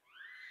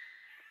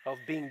of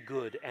being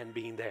good and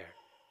being there,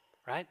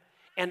 right?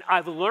 And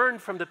I've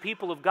learned from the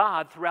people of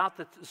God throughout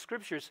the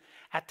scriptures,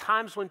 at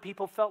times when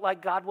people felt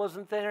like God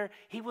wasn't there,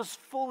 he was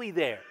fully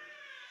there.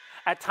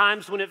 At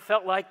times when it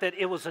felt like that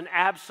it was an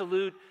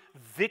absolute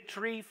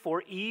victory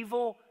for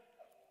evil,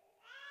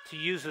 to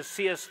use a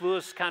C.S.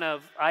 Lewis kind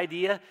of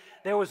idea,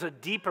 there was a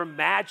deeper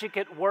magic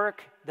at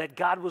work that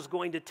God was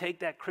going to take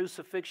that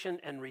crucifixion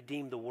and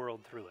redeem the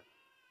world through it.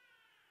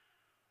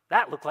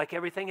 That looked like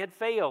everything had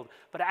failed,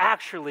 but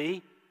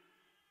actually,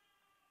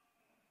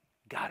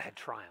 God had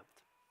triumphed,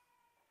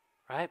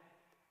 right?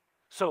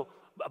 So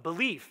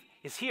belief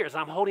is here as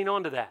I'm holding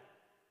on to that.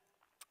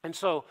 And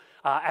so,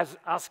 as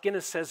Os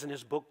Guinness says in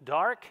his book,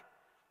 Dark,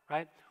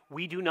 right?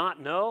 We do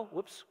not know,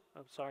 whoops,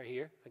 I'm sorry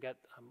here.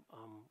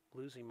 I'm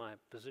losing my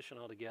position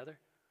altogether.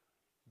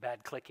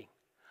 Bad clicking.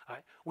 All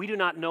right. We do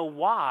not know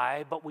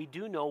why, but we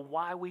do know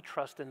why we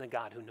trust in the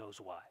God who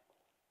knows why.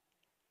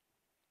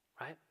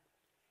 Right?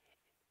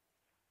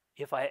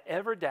 If I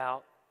ever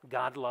doubt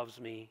God loves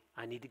me,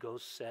 I need to go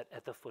sit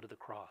at the foot of the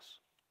cross.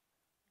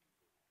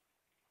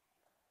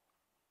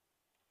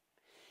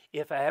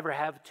 If I ever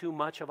have too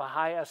much of a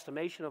high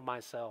estimation of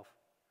myself,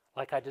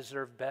 like I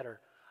deserve better,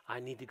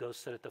 I need to go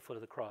sit at the foot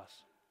of the cross.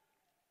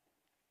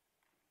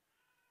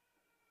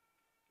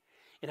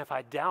 And if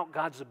I doubt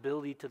God's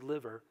ability to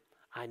deliver,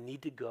 I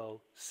need to go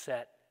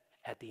sit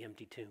at the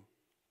empty tomb.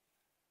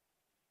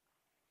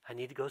 I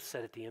need to go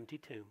sit at the empty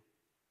tomb and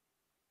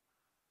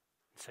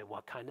say,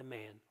 what kind of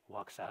man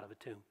walks out of a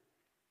tomb?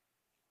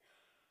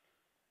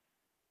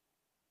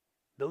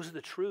 Those are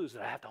the truths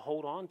that I have to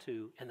hold on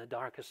to in the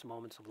darkest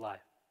moments of life.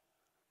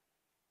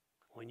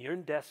 When you're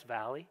in Death's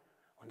Valley,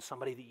 when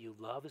somebody that you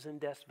love is in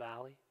Death's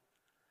Valley,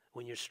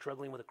 when you're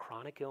struggling with a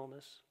chronic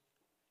illness,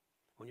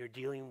 when you're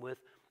dealing with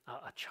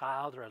a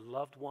child or a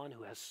loved one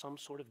who has some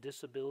sort of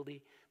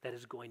disability that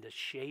is going to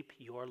shape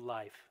your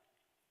life,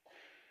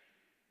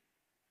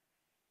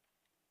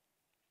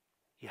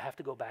 you have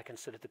to go back and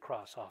sit at the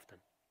cross often.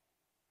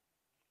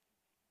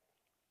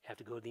 You have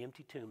to go to the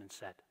empty tomb and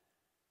sit.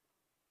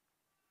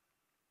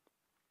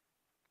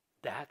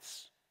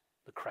 That's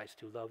the Christ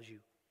who loves you.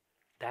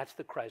 That's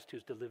the Christ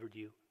who's delivered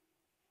you.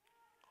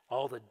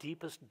 All the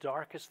deepest,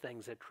 darkest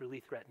things that truly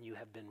threaten you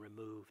have been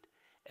removed.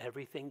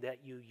 Everything that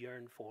you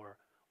yearn for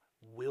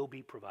will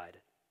be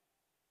provided.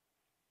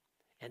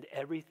 And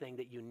everything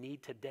that you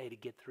need today to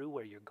get through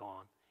where you're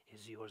gone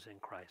is yours in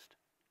Christ.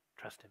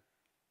 Trust him.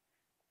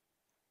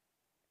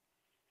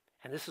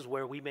 And this is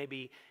where we may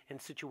be in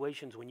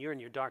situations when you're in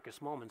your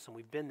darkest moments, and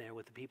we've been there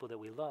with the people that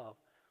we love.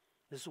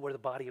 This is where the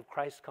body of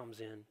Christ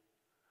comes in,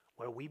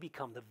 where we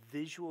become the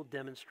visual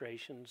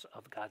demonstrations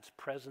of God's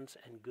presence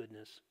and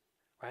goodness,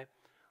 right?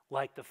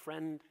 Like the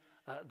friends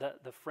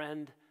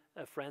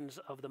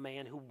of the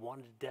man who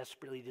wanted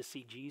desperately to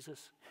see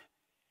Jesus,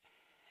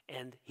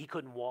 and he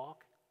couldn't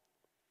walk.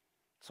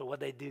 So what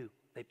they do?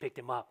 They picked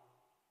him up,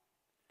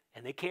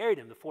 and they carried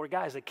him. The four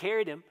guys, they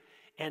carried him,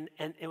 and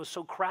it was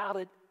so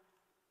crowded,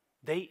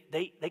 they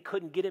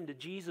couldn't get him to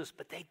Jesus,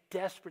 but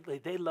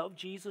they loved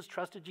Jesus,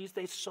 trusted Jesus.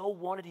 They so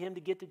wanted him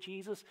to get to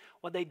Jesus.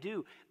 What they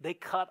do? They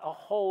cut a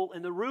hole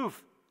in the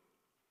roof.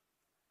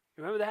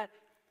 Remember that?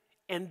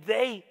 And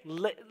they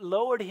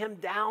lowered him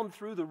down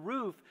through the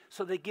roof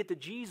so they get to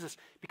Jesus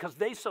because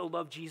they so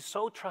loved Jesus,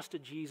 so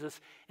trusted Jesus.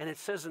 And it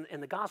says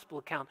in the gospel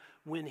account,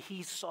 when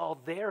he saw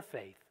their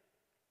faith.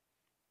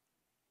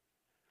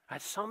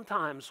 Right?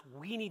 Sometimes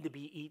we need to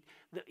be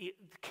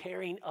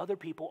carrying other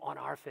people on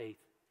our faith.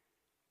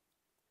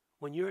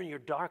 When you're in your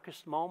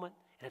darkest moment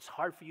and it's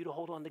hard for you to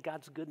hold on to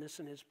God's goodness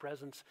and His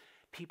presence,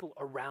 people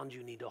around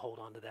you need to hold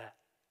on to that.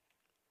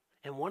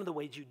 And one of the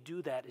ways you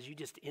do that is you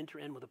just enter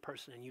in with a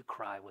person and you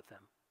cry with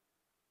them.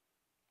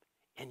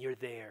 And you're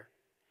there.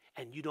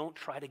 And you don't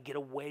try to get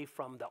away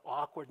from the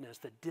awkwardness,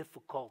 the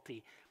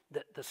difficulty,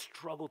 the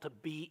struggle to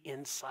be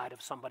inside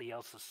of somebody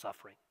else's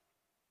suffering.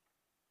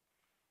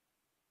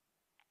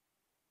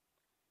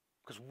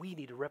 Because we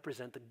need to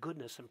represent the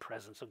goodness and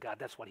presence of God.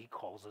 That's what He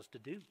calls us to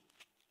do.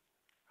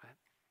 Right?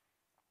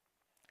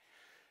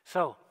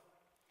 So,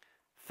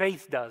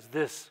 faith does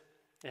this.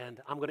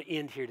 And I'm going to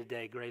end here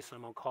today, Grace, and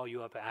I'm going to call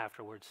you up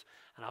afterwards.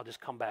 And I'll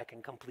just come back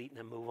and complete and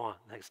then move on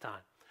next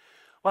time.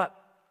 But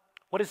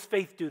what does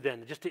faith do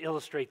then? Just to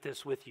illustrate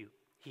this with you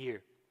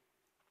here.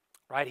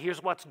 Right?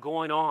 Here's what's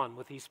going on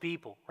with these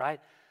people. Right?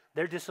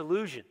 They're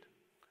disillusioned.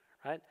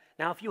 Right?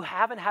 Now, if you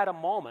haven't had a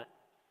moment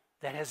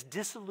that has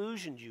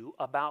disillusioned you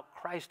about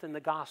Christ and the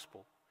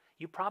gospel,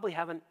 you probably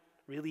haven't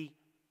really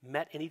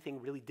met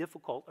anything really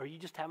difficult, or you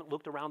just haven't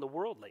looked around the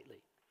world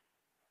lately.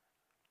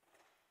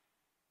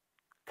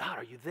 God,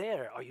 are you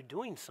there? Are you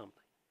doing something?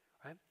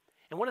 Right?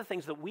 And one of the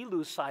things that we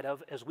lose sight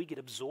of as we get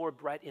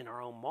absorbed right in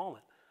our own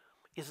moment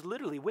is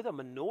literally we're the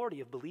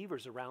minority of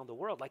believers around the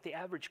world. Like the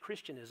average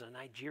Christian is a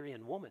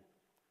Nigerian woman.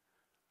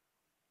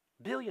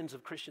 Billions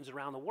of Christians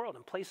around the world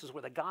in places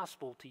where the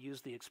gospel, to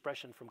use the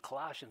expression from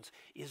Colossians,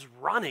 is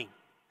running.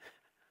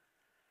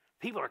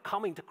 People are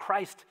coming to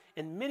Christ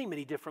in many,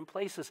 many different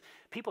places.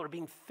 People are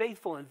being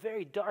faithful in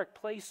very dark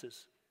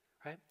places,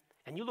 right?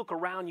 And you look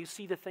around, you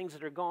see the things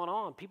that are going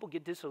on. People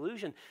get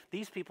disillusioned.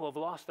 These people have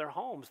lost their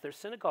homes, their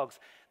synagogues.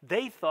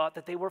 They thought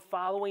that they were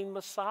following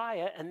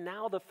Messiah, and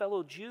now the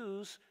fellow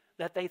Jews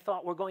that they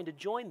thought were going to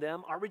join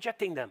them are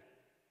rejecting them,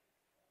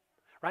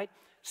 right?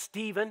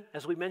 Stephen,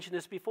 as we mentioned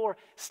this before,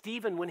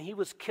 Stephen, when he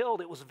was killed,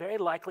 it was very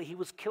likely he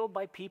was killed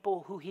by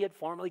people who he had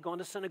formerly gone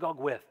to synagogue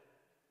with,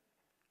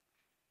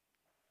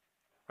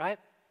 right?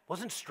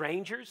 Wasn't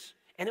strangers,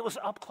 and it was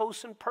up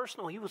close and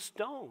personal. He was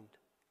stoned.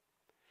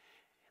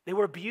 They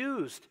were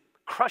abused,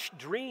 crushed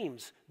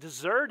dreams,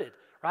 deserted,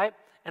 right?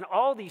 And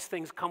all these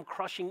things come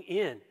crushing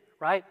in,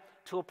 right,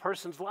 to a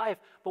person's life.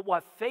 But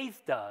what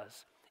faith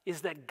does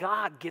is that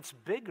God gets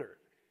bigger,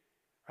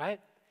 right?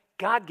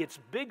 God gets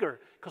bigger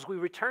because we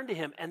return to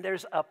Him, and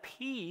there's a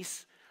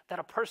peace that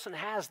a person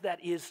has that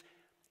is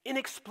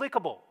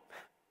inexplicable.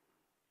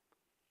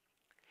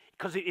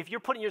 Because if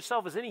you're putting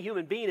yourself as any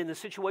human being in the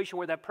situation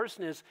where that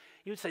person is,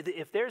 you would say that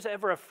if there's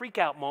ever a freak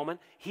out moment,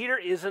 here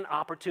is an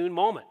opportune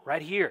moment,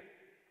 right here.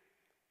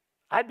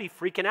 I'd be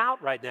freaking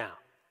out right now,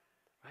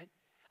 right?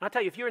 And I'll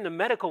tell you, if you're in the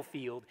medical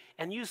field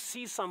and you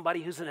see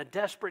somebody who's in a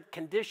desperate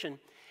condition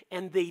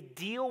and they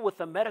deal with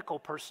the medical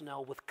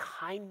personnel with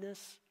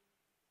kindness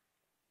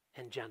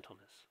and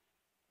gentleness,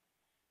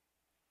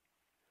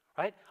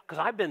 right? Because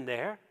I've been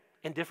there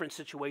in different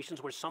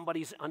situations where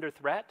somebody's under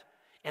threat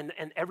and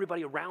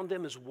everybody around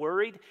them is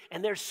worried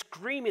and they're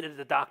screaming at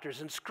the doctors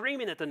and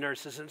screaming at the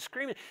nurses and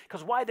screaming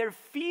because why? Their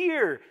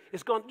fear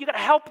is going, you got to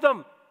help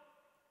them.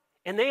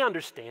 And they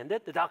understand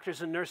it. The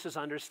doctors and nurses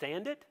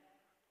understand it,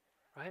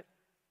 right?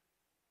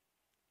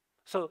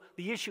 So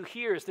the issue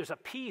here is there's a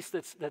peace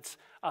that's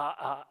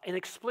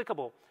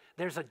inexplicable.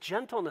 There's a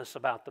gentleness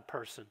about the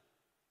person.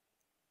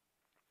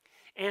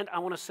 And I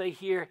want to say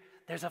here,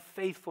 there's a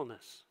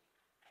faithfulness,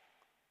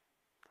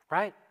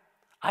 right?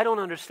 I don't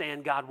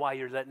understand, God, why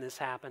you're letting this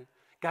happen.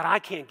 God, I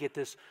can't get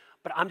this,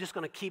 but I'm just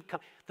going to keep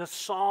coming. The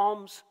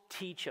Psalms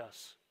teach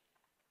us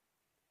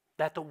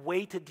that the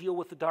way to deal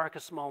with the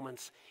darkest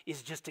moments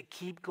is just to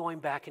keep going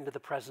back into the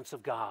presence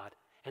of God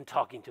and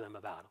talking to Him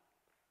about them.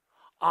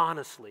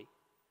 Honestly,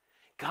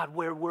 God,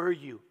 where were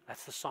you?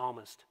 That's the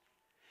psalmist.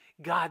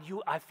 God,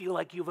 I feel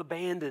like you've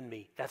abandoned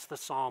me. That's the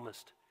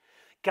psalmist.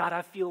 God,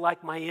 I feel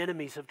like my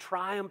enemies have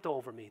triumphed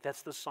over me.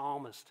 That's the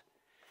psalmist.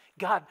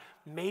 God,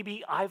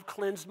 maybe I've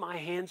cleansed my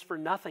hands for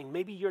nothing.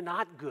 Maybe you're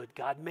not good,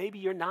 God. Maybe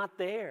you're not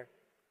there.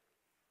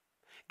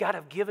 God,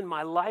 I've given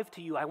my life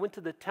to you. I went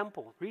to the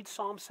temple. Read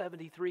Psalm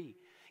 73.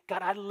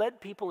 God, I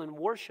led people in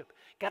worship.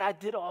 God, I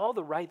did all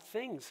the right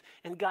things.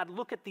 And God,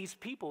 look at these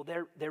people.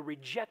 They're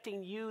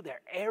rejecting you.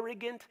 They're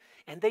arrogant.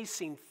 And they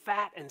seem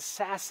fat and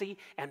sassy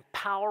and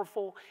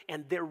powerful.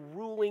 And they're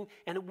ruling.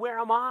 And where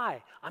am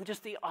I? I'm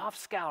just the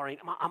offscouring.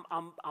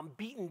 I'm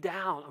beaten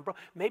down.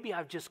 Maybe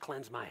I've just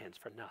cleansed my hands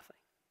for nothing.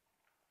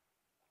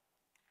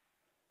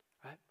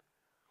 Right?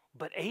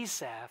 But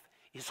Asaph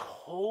is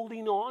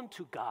holding on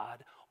to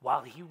God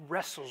while he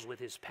wrestles with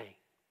his pain.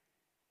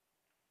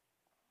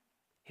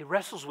 He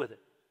wrestles with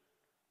it.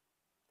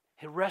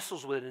 He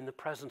wrestles with it in the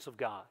presence of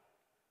God,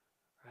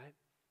 right?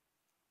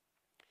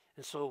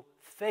 And so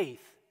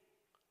faith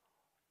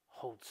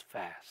holds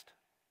fast.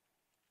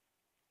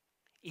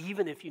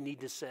 Even if you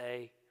need to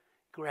say,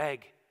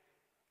 Greg,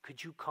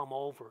 could you come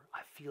over?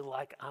 I feel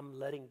like I'm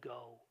letting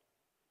go.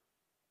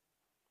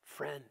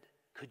 Friend,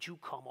 could you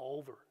come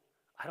over?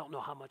 I don't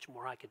know how much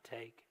more I could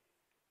take.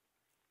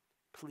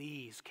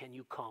 Please, can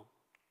you come?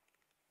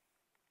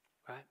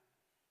 right?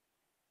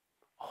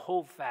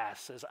 Hold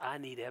fast says, I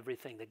need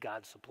everything that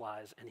God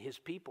supplies, and his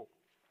people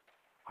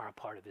are a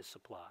part of his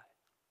supply,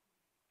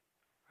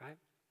 right?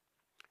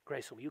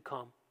 Grace, will you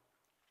come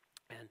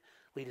and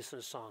lead us in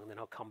a song, and then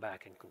I'll come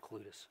back and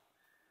conclude us.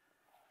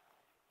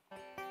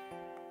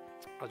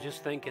 I was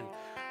just thinking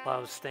while I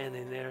was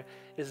standing there,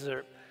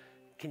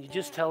 can you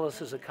just tell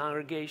us as a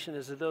congregation,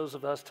 is there those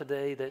of us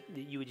today that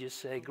you would just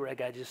say,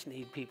 Greg, I just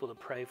need people to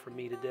pray for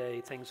me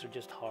today. Things are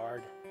just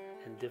hard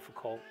and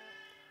difficult,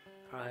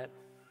 all right?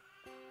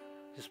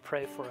 Just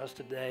pray for us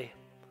today.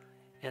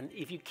 And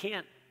if you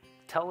can't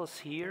tell us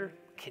here,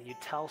 can you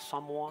tell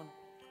someone?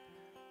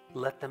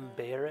 Let them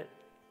bear it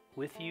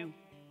with you.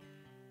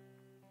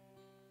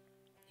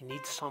 You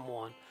need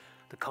someone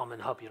to come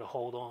and help you to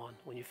hold on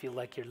when you feel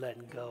like you're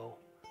letting go.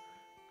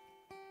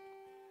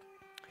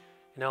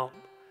 You know,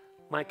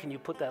 Mike, can you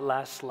put that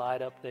last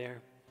slide up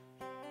there?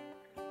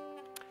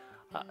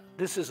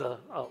 This is a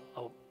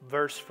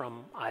verse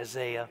from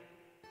Isaiah.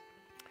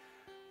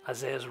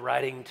 Isaiah's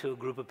writing to a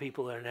group of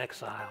people that are in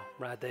exile,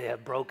 right? They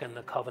have broken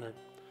the covenant.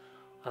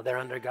 They're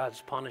under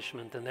God's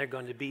punishment, and they're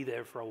going to be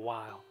there for a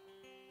while.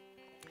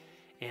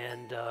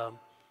 And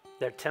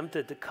they're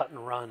tempted to cut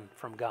and run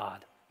from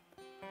God.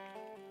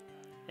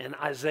 And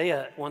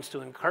Isaiah wants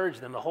to encourage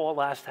them. The whole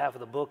last half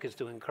of the book is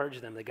to encourage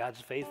them that God's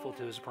faithful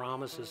to his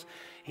promises.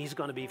 He's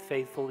going to be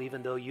faithful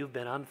even though you've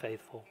been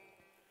unfaithful.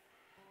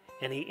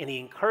 And he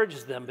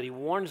encourages them, but he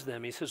warns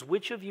them. He says,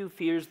 which of you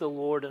fears the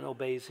Lord and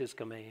obeys his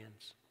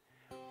commands?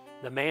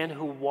 The man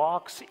who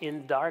walks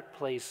in dark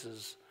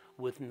places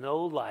with no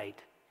light,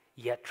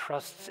 yet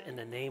trusts in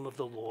the name of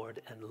the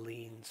Lord and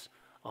leans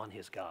on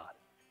his God.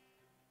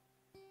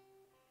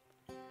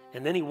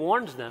 And then he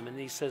warns them and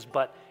he says,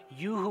 but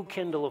you who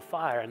kindle a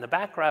fire, and the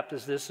backdrop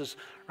is this is,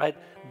 right,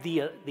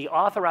 the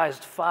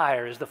authorized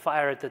fire is the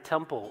fire at the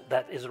temple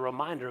that is a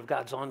reminder of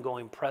God's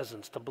ongoing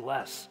presence to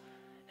bless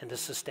and to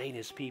sustain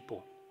his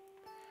people.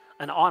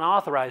 An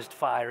unauthorized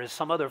fire is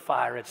some other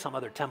fire at some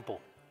other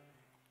temple.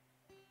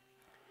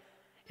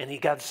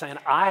 And God's saying,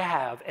 I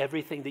have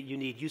everything that you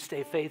need. You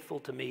stay faithful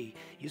to me.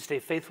 You stay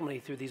faithful to me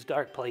through these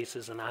dark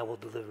places, and I will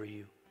deliver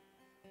you.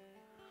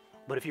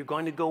 But if you're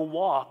going to go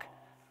walk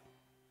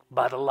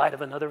by the light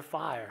of another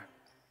fire,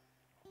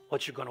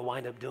 what you're going to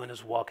wind up doing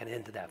is walking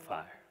into that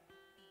fire.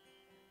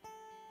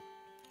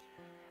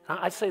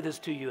 I say this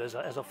to you as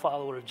a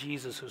follower of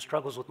Jesus who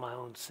struggles with my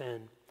own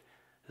sin,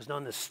 who's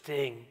known the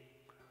sting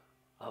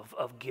of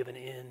giving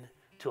in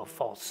to a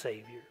false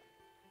Savior.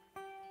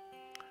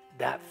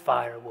 That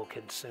fire will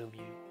consume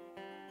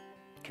you.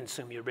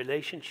 Consume your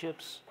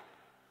relationships,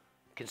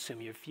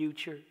 consume your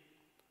future,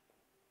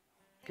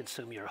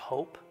 consume your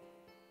hope,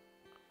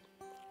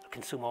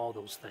 consume all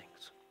those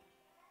things.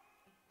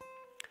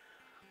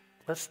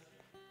 Let's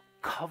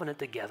covenant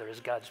together as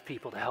God's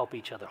people to help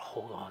each other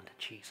hold on to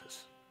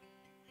Jesus.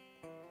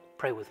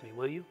 Pray with me,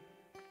 will you?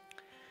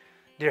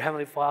 Dear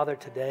Heavenly Father,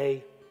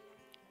 today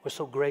we're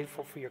so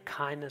grateful for your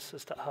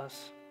kindnesses to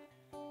us.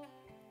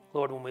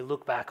 Lord, when we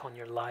look back on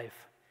your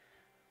life,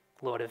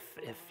 Lord, if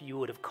you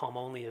would have come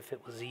only if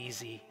it was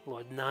easy,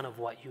 Lord, none of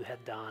what you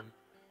had done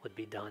would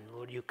be done.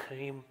 Lord, you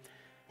came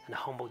and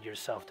humbled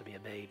yourself to be a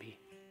baby,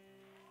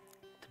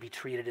 to be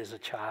treated as a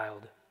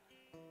child.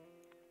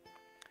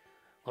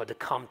 Lord, to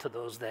come to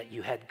those that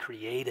you had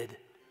created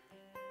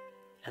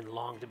and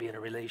longed to be in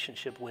a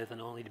relationship with,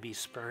 and only to be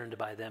spurned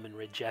by them and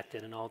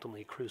rejected and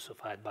ultimately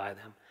crucified by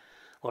them.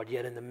 Lord,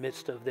 yet in the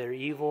midst of their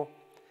evil,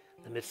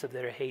 in the midst of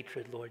their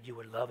hatred, Lord, you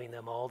were loving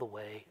them all the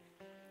way.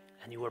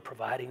 And you were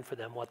providing for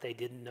them what they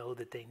didn't know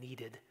that they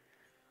needed,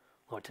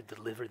 Lord, to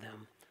deliver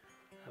them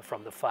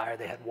from the fire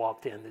they had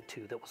walked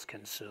into that was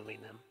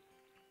consuming them.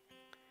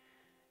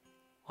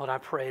 Lord, I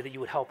pray that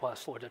you would help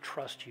us, Lord, to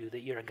trust you, that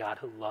you're a God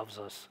who loves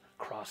us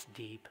cross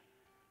deep.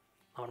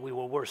 Lord, we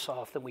were worse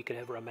off than we could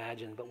ever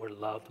imagine, but we're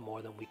loved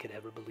more than we could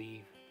ever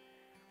believe.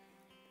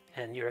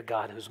 And you're a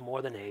God who's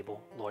more than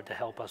able, Lord, to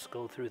help us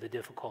go through the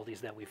difficulties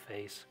that we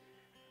face.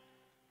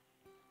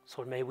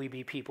 So may we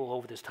be people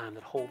over this time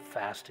that hold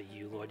fast to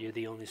you, Lord. You're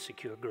the only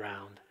secure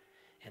ground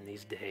in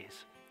these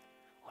days.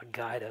 Lord,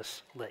 guide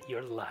us. Let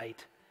your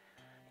light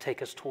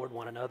take us toward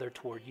one another,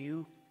 toward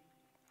you.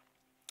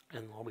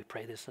 And Lord, we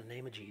pray this in the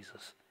name of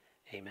Jesus.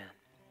 Amen.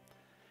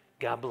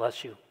 God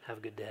bless you. Have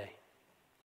a good day.